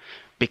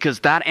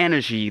 because that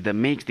energy that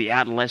makes the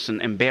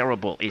adolescent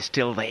unbearable is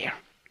still there.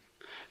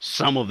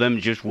 Some of them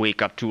just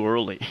wake up too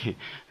early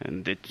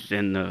and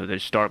they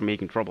start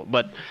making trouble.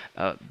 But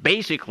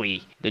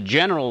basically, the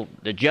general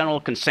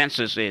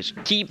consensus is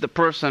keep the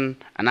person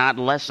an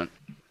adolescent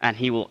and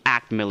he will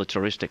act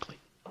militaristically.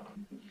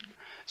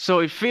 So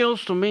it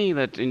feels to me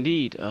that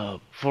indeed,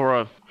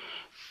 for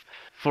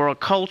a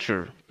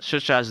culture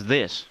such as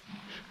this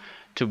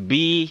to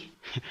be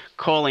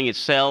calling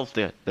itself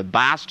the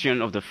bastion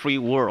of the free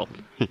world,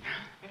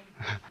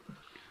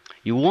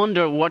 you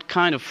wonder what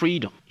kind of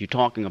freedom you're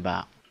talking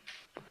about.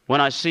 When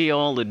I see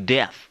all the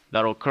death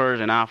that occurs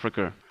in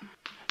Africa,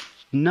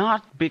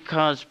 not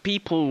because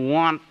people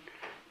want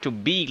to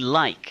be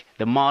like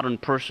the modern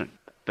person,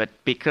 but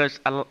because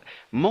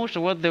most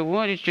of what they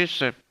want is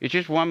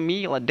just one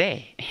meal a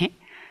day.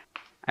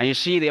 And you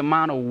see the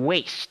amount of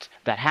waste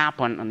that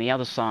happened on the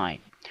other side.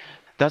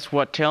 That's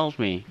what tells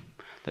me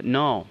that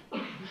no,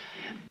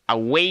 a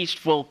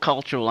wasteful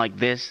culture like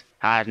this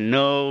has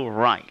no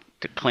right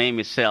to claim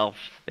itself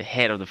the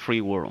head of the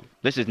free world.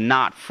 This is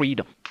not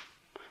freedom.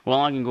 Well,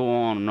 I can go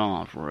on and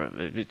on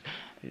forever.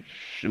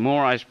 the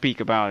more I speak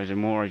about it, the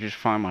more I just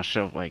find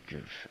myself like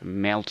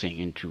melting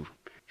into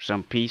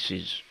some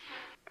pieces.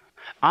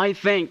 I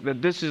think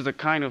that this is the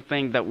kind of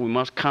thing that we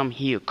must come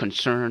here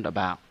concerned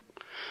about.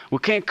 We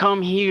can't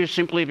come here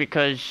simply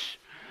because,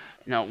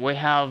 we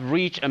have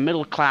reached a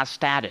middle class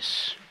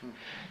status,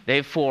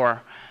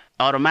 therefore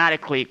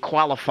automatically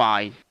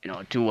qualified,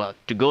 to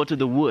go to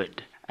the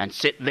wood and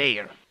sit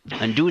there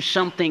and do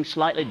something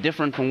slightly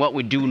different from what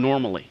we do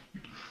normally.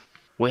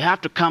 We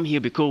have to come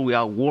here because we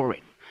are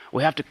worried.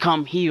 We have to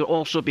come here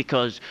also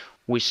because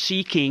we're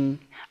seeking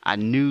a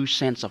new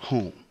sense of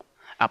home,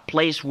 a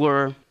place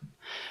where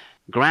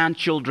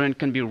grandchildren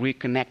can be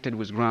reconnected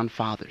with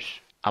grandfathers,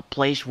 a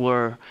place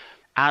where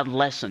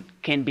adolescents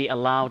can be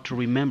allowed to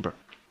remember,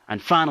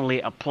 and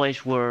finally a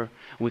place where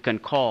we can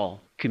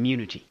call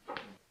community.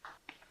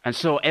 And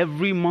so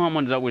every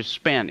moment that we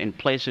spend in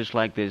places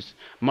like this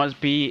must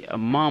be a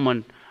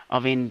moment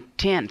of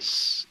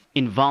intense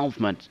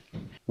involvement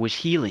with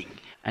healing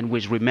and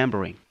with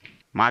remembering.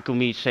 Michael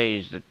Meade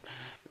says that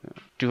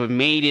to have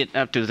made it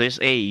up to this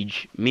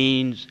age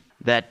means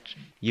that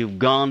you've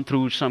gone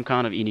through some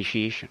kind of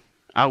initiation.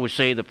 I would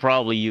say that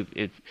probably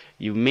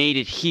you've made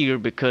it here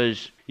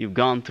because you've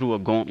gone through a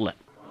gauntlet.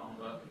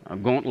 A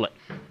gauntlet.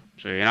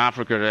 So in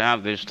Africa, they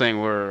have this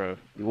thing where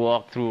you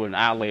walk through an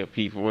alley of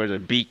people where they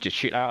beat the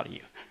shit out of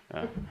you.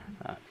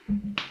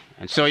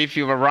 And so if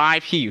you've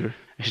arrived here,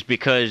 it's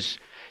because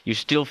you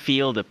still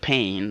feel the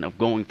pain of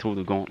going through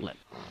the gauntlet.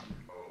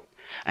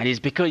 And it's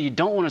because you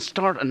don't want to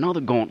start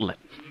another gauntlet.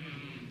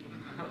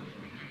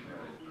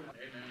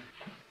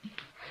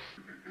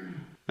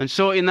 And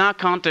so in that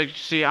context,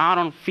 see, I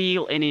don't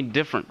feel any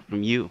different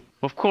from you.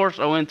 Of course,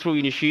 I went through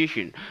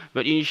initiation,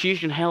 but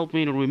initiation helped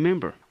me to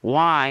remember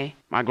why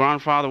my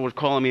grandfather was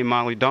calling me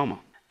Malidoma.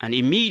 And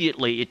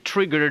immediately it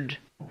triggered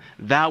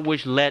that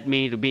which led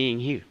me to being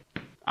here.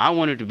 I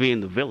wanted to be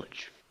in the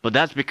village, but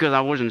that's because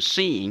I wasn't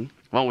seeing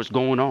what was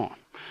going on.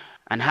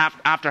 And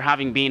after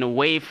having been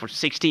away for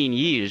 16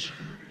 years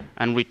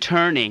and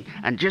returning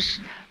and just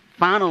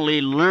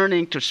finally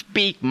learning to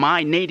speak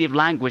my native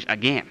language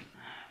again,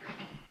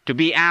 to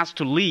be asked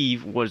to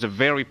leave was a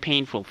very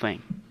painful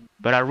thing.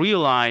 But I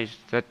realized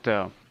that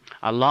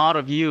a lot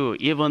of you,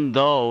 even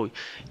though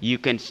you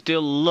can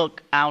still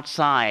look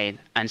outside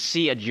and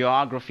see a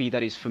geography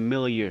that is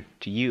familiar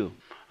to you,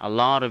 a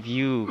lot of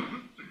you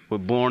were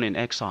born in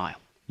exile.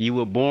 You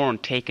were born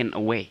taken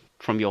away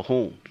from your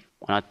home.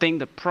 And I think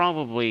that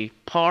probably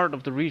part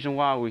of the reason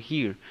why we're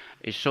here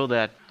is so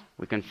that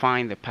we can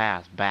find the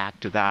path back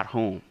to that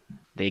home,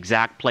 the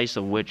exact place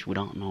of which we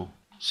don't know.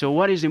 So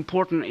what is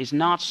important is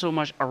not so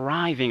much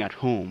arriving at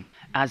home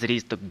as it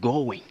is the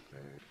going.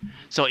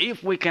 So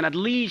if we can at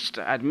least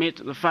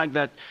admit the fact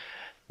that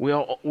we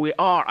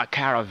are a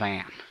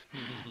caravan,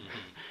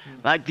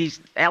 like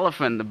these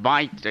elephants that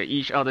bite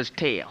each other's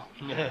tail,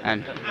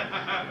 and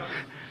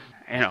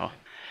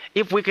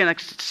if we can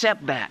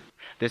accept that,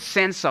 the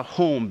sense of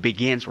home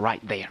begins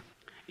right there.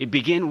 It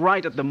begins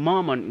right at the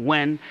moment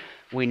when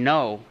we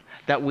know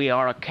that we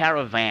are a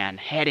caravan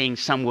heading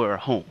somewhere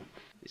home.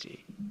 You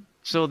see?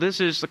 So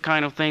this is the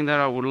kind of thing that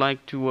I would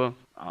like to,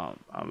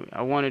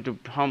 I wanted to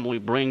humbly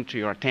bring to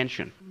your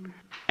attention.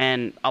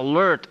 And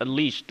alert at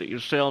least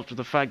yourself to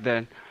the fact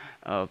that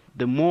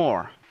the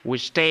more we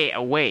stay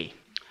away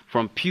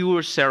from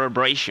pure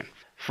cerebration,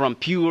 from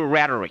pure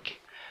rhetoric,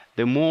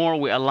 the more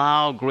we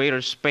allow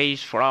greater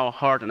space for our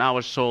heart and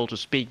our soul to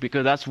speak,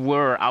 because that's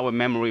where our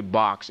memory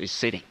box is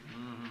sitting.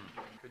 Mm-hmm.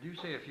 Could you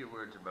say a few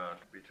words about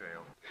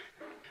betrayal?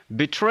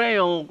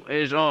 Betrayal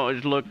is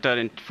looked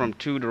at from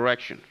two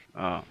directions.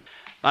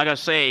 Like I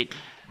say,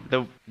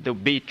 the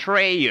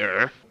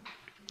betrayer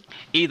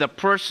is the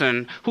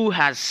person who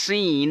has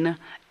seen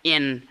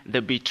in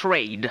the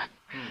betrayed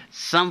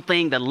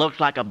something that looks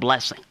like a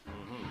blessing.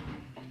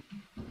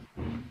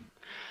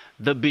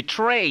 The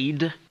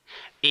betrayed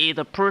is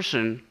the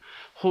person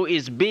who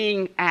is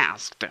being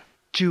asked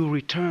to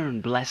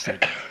return blessing,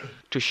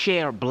 to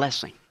share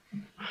blessing.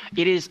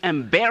 It is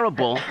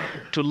unbearable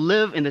to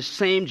live in the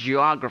same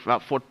geography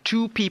for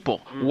two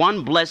people,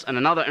 one blessed and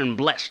another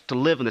unblessed, to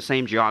live in the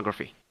same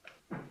geography.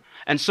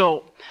 And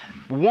so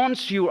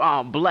once you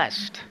are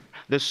blessed,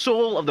 the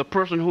soul of the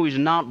person who is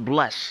not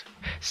blessed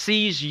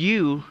sees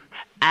you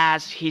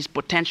as his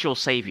potential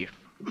savior.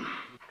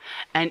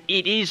 And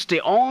it is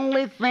the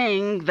only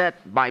thing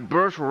that by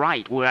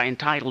birthright we are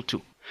entitled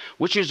to,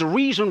 which is the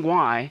reason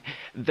why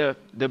the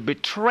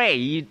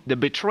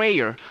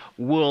betrayer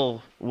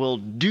will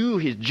do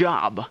his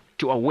job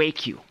to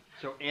awake you.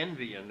 So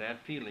envy and that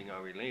feeling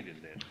are related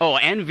then? Oh,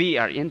 envy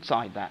are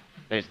inside that.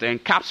 They're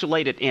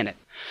encapsulated in it.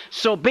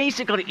 So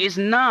basically,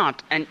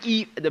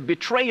 the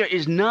betrayer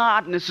is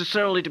not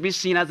necessarily to be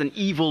seen as an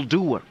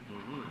evildoer.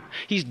 Mm-hmm.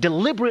 He's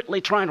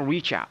deliberately trying to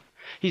reach out.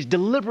 He's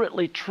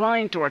deliberately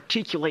trying to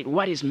articulate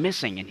what is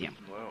missing in him.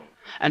 Wow.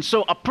 And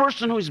so a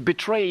person who is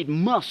betrayed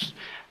must,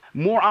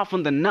 more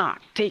often than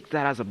not, take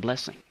that as a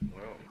blessing.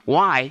 Wow.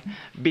 Why?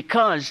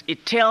 Because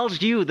it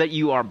tells you that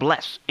you are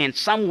blessed in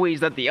some ways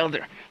that the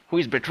other who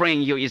is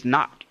betraying you is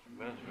not.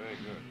 That's very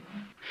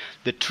good.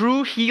 The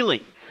true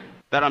healing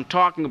that I'm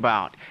talking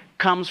about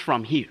comes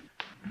from here.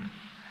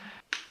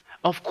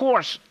 Of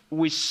course,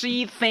 we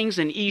see things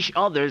in each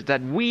other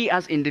that we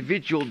as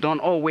individuals don't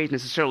always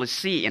necessarily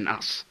see in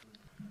us.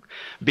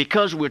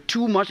 Because we're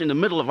too much in the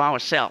middle of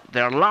ourselves.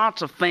 There are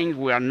lots of things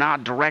we are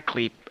not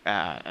directly,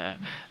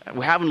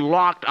 we haven't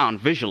locked on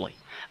visually.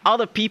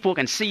 Other people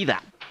can see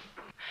that.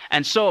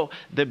 And so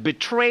the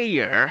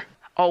betrayer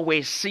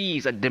always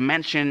sees a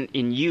dimension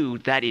in you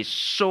that is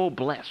so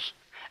blessed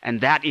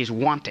and that is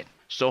wanted.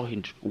 So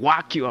he'd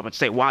walk you up and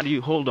say, why do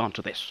you hold on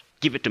to this?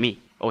 Give it to me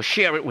or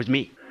share it with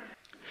me.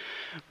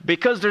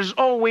 Because there's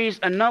always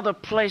another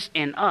place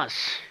in us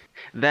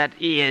that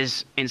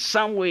is in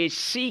some way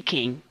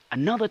seeking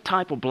another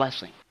type of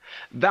blessing.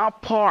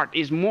 That part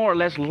is more or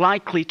less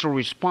likely to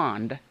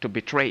respond to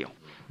betrayal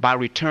by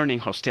returning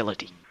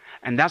hostility.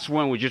 And that's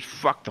when we just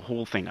fuck the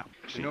whole thing up.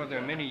 You know, there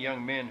are many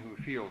young men who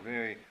feel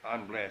very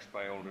unblessed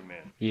by older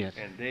men. Yes.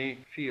 And they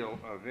feel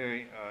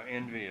very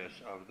envious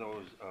of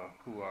those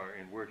who are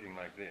working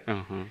like this.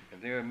 Uh-huh.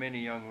 And there are many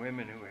young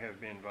women who have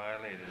been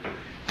violated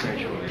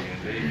sexually,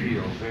 and they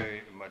feel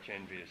very much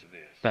envious of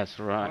this. That's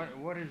right.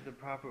 What is the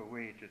proper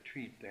way to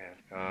treat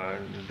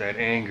that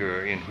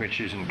anger in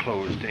which is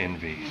enclosed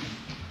envy?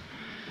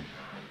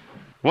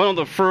 One of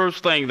the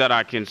first things that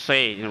I can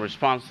say in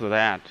response to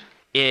that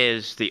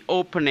is the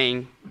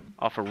opening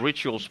of a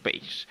ritual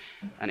space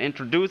and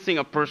introducing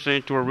a person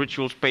into a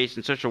ritual space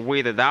in such a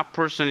way that that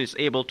person is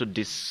able to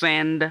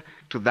descend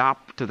to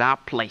that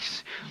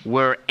place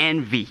where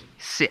envy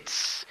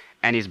sits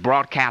and is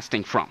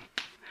broadcasting from,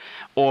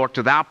 or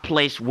to that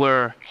place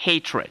where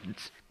hatred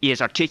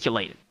is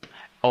articulated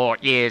or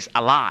is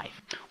alive.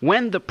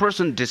 When the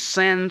person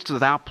descends to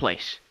that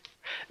place,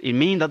 it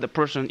means that the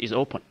person is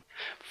open.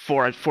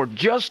 For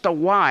just a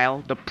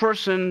while, the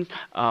person's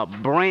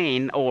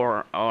brain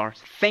or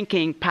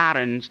thinking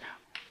patterns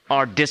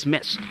are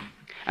dismissed.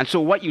 And so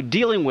what you're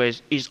dealing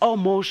with is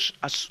almost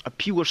a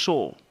pure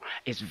soul.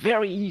 It's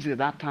very easy at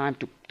that time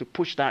to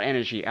push that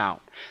energy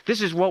out.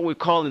 This is what we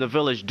call in the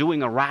village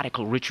doing a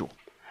radical ritual.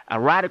 A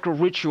radical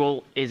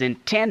ritual is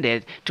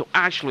intended to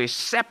actually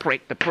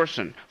separate the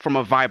person from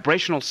a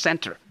vibrational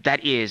center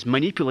that is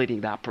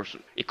manipulating that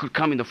person. It could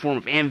come in the form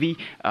of envy,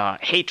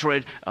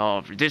 hatred,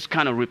 this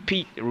kind of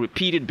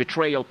repeated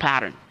betrayal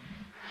pattern.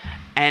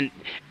 And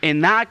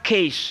in that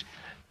case,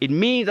 it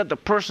means that the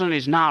person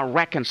is now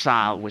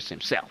reconciled with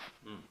himself.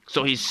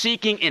 So he's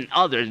seeking in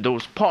others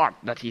those parts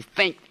that he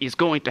thinks is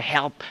going to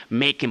help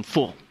make him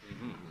full.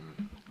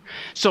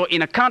 So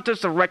in a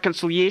context of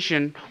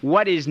reconciliation,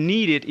 what is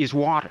needed is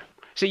water.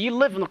 See, you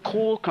live in a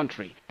cold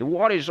country. The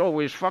water is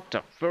always fucked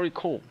up, very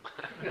cold.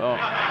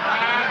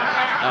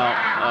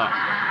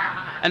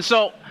 And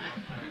so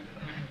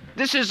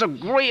this is a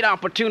great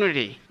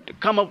opportunity to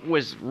come up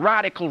with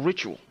radical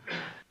ritual.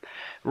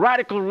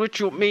 Radical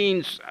ritual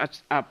means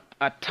a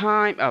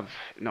time of,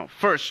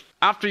 first,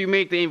 after you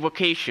make the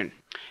invocation,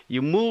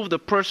 you move the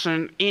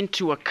person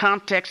into a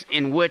context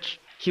in which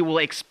he will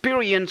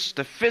experience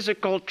the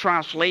physical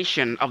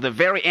translation of the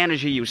very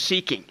energy you're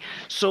seeking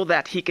so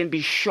that he can be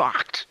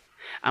shocked.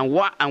 And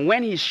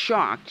when he's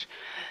shocked,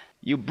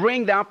 you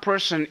bring that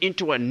person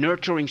into a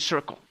nurturing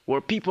circle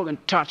where people can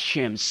touch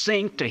him,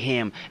 sing to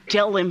him,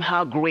 tell him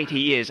how great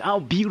he is,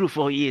 how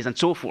beautiful he is, and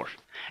so forth.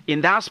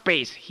 In that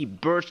space, he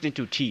bursts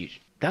into tears.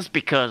 That's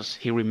because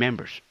he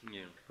remembers.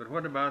 Yeah. But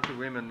what about the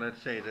women,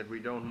 let's say, that we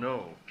don't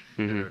know,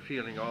 that are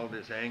feeling all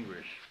this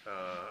anguish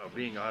of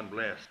being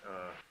unblessed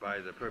by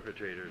the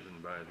perpetrators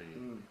and by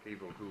the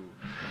people who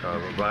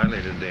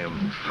violated them?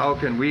 How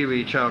can we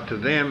reach out to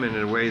them in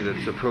a way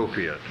that's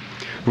appropriate?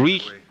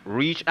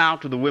 Reach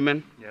out to the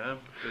women. Yeah,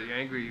 to the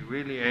angry,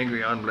 really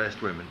angry,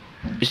 unblessed women.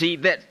 You see,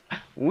 that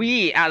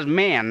we as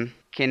men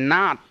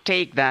cannot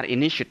take that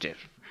initiative.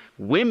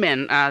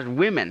 Women as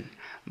women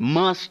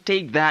must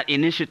take that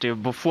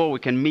initiative before we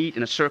can meet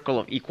in a circle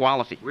of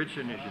equality. Which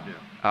initiative?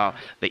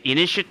 The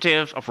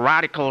initiative of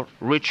radical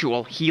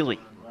ritual healing.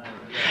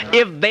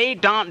 If they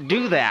don't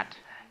do that,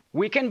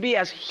 we can be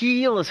as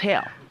healed as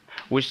hell.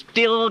 We're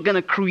still going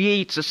to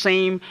create the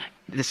same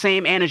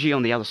energy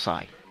on the other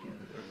side.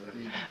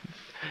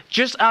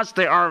 Just as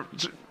there are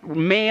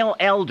male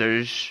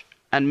elders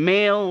and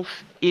male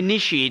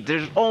initiate,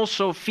 there's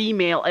also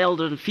female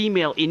elders and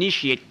female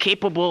initiate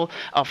capable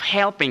of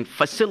helping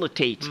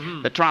facilitate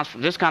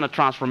this kind of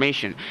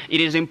transformation.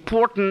 It is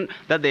important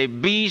that there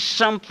be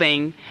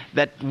something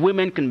that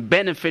women can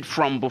benefit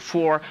from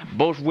before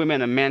both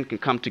women and men can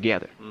come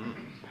together.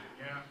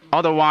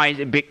 Otherwise,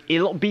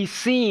 it'll be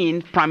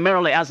seen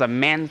primarily as a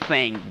man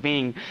thing,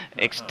 being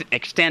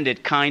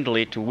extended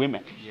kindly to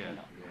women.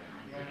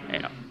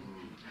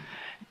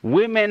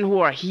 Women who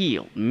are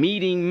healed,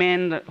 meeting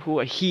men who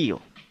are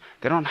healed,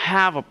 they don't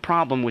have a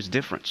problem with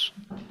difference.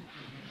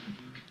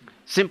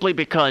 Simply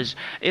because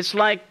it's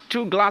like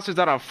two glasses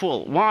that are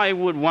full. Why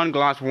would one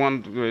glass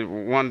want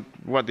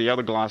what the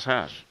other glass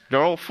has?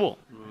 They're all full,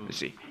 you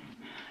see.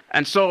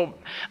 And so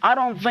I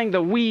don't think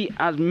that we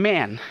as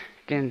men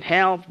can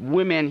help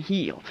women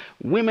heal.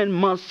 Women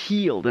must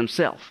heal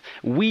themselves.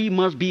 We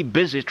must be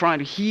busy trying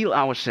to heal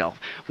ourselves.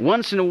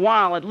 Once in a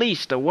while, at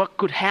least, what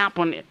could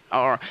happen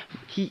are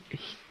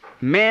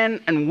men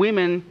and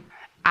women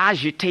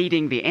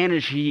agitating the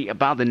energy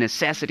about the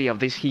necessity of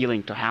this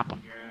healing to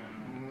happen.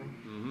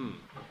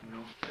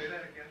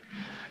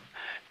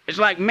 It's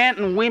like men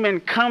and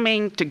women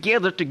coming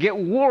together to get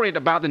worried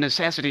about the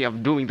necessity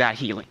of doing that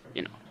healing,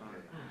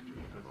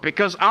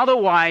 Because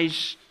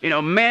otherwise,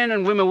 men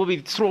and women will be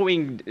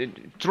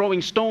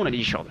throwing stone at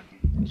each other.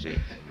 You see,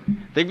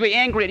 they'll be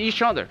angry at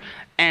each other.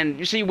 And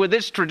you see, with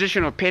this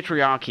tradition of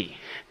patriarchy,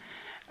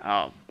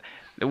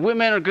 the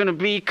women are going to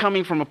be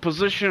coming from a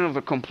position of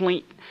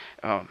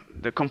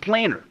the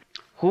complainer,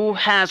 who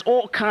has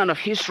all kind of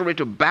history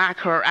to back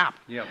her up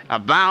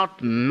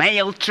about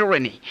male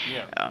tyranny.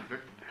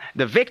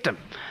 The victim.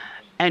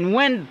 And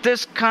when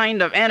this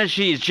kind of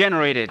energy is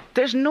generated,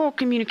 there's no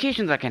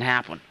communication that can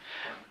happen.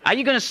 Are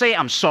you going to say,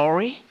 I'm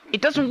sorry? It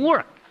doesn't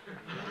work,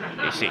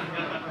 you see.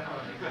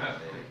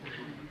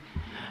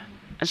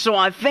 And so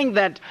I think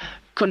that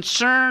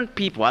concerned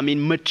people,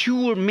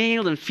 mature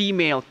male and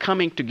female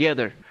coming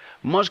together,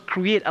 must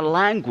create a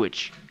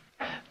language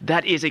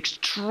that is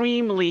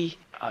extremely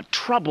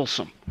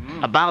troublesome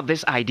about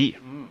this idea.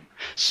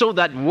 So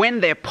that when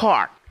they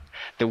part,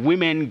 the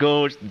women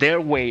go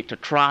their way to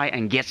try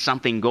and get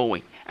something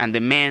going. And the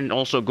men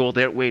also go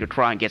their way to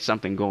try and get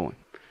something going.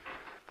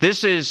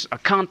 This is a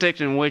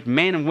context in which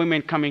men and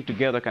women coming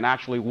together can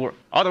actually work.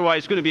 Otherwise,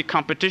 it's going to be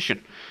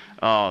competition.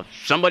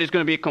 Somebody's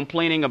going to be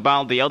complaining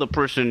about the other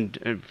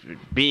person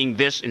being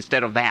this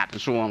instead of that,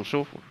 and so on and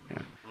so forth.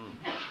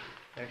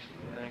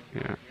 Excellent. Thank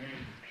you.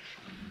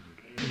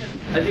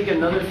 I think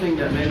another thing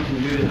that men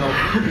can do to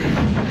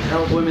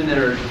help women that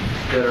are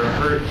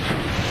hurt,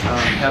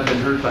 have been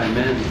hurt by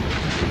men,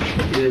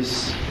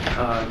 is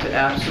to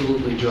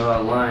absolutely draw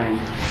a line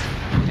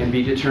and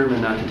be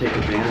determined not to take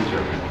advantage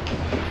of it.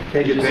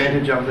 Take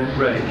advantage of it?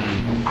 Right.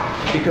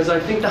 Because I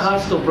think the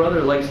hostile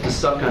brother likes to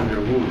suck on their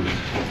wounds.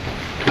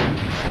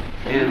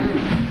 And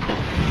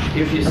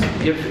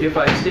if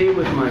I stay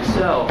with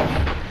myself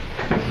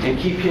and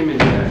keep him in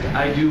check,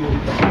 I do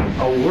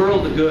a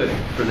world of good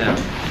for them.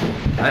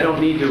 I don't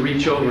need to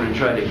reach over and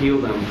try to heal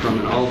them from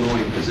an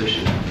all-knowing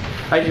position.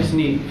 I just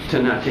need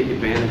to not take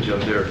advantage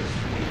of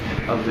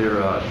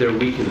their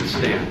weakened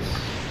stance.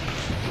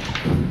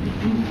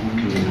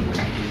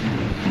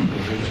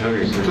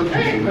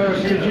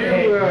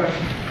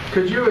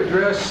 Could you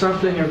address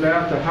something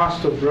about the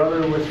hostile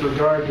brother with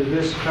regard to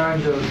this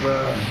kind of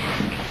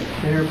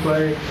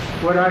interplay?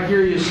 What I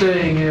hear you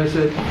saying is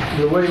that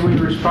the way we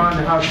respond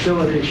to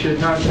hostility should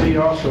not be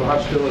also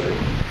hostility.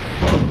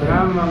 But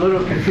I'm a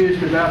little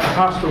confused about the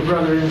hostile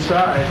brother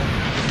inside.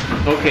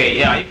 Okay,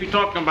 if you're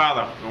talking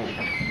about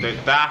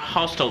that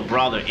hostile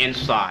brother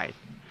inside,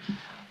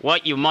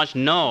 what you must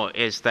know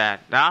is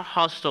that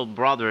hostile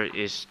brother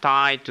is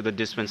tied to the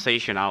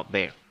dispensation out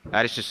there.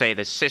 That is to say,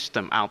 the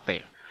system out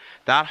there.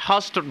 That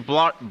hostile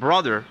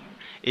brother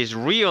is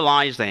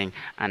realizing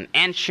an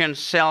ancient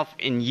self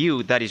in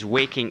you that is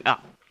waking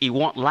up. He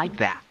won't like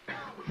that.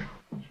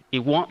 He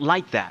won't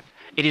like that.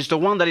 It is the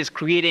one that is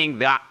creating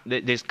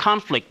this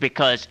conflict,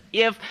 because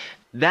if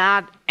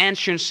that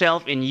ancient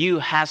self in you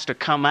has to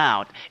come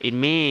out, it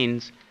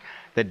means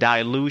the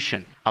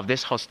dilution of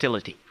this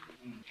hostility.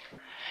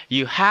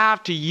 You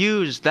have to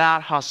use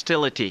that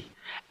hostility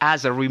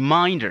as a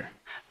reminder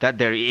that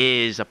there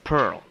is a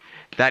pearl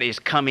that is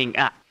coming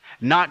up.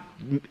 Not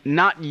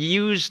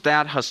use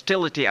that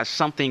hostility as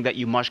something that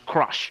you must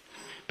crush.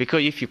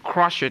 Because if you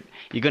crush it,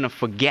 you're going to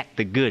forget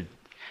the good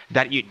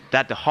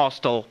that the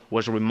hostile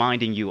was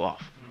reminding you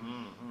of.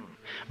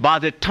 By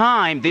the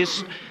time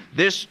this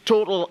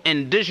total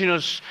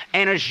indigenous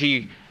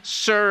energy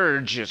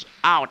surges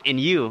out in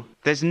you,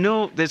 there's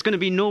going to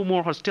be no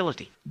more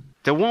hostility.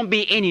 There won't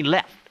be any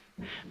left,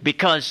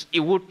 because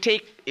it would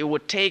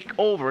take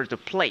over the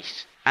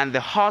place, and the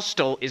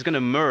hostile is going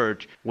to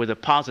merge with the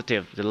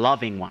positive, the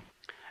loving one.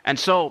 And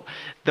so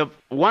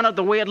one of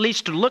the way at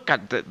least to look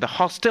at the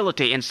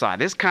hostility inside,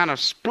 this kind of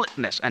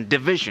splitness and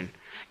division,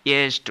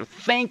 is to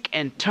think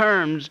in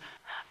terms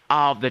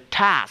of the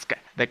task,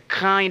 the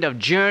kind of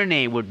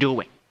journey we're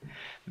doing.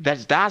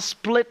 That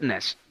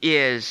splitness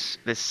is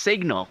the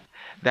signal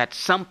that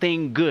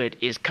something good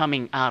is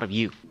coming out of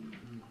you.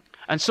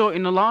 And so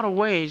in a lot of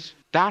ways,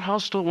 that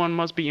hostile one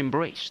must be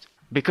embraced,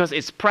 because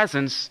its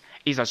presence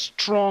is a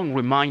strong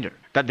reminder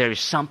that there is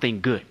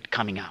something good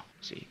coming out.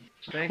 See?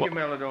 Thank you,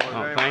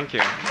 Malidoma. Thank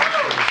you.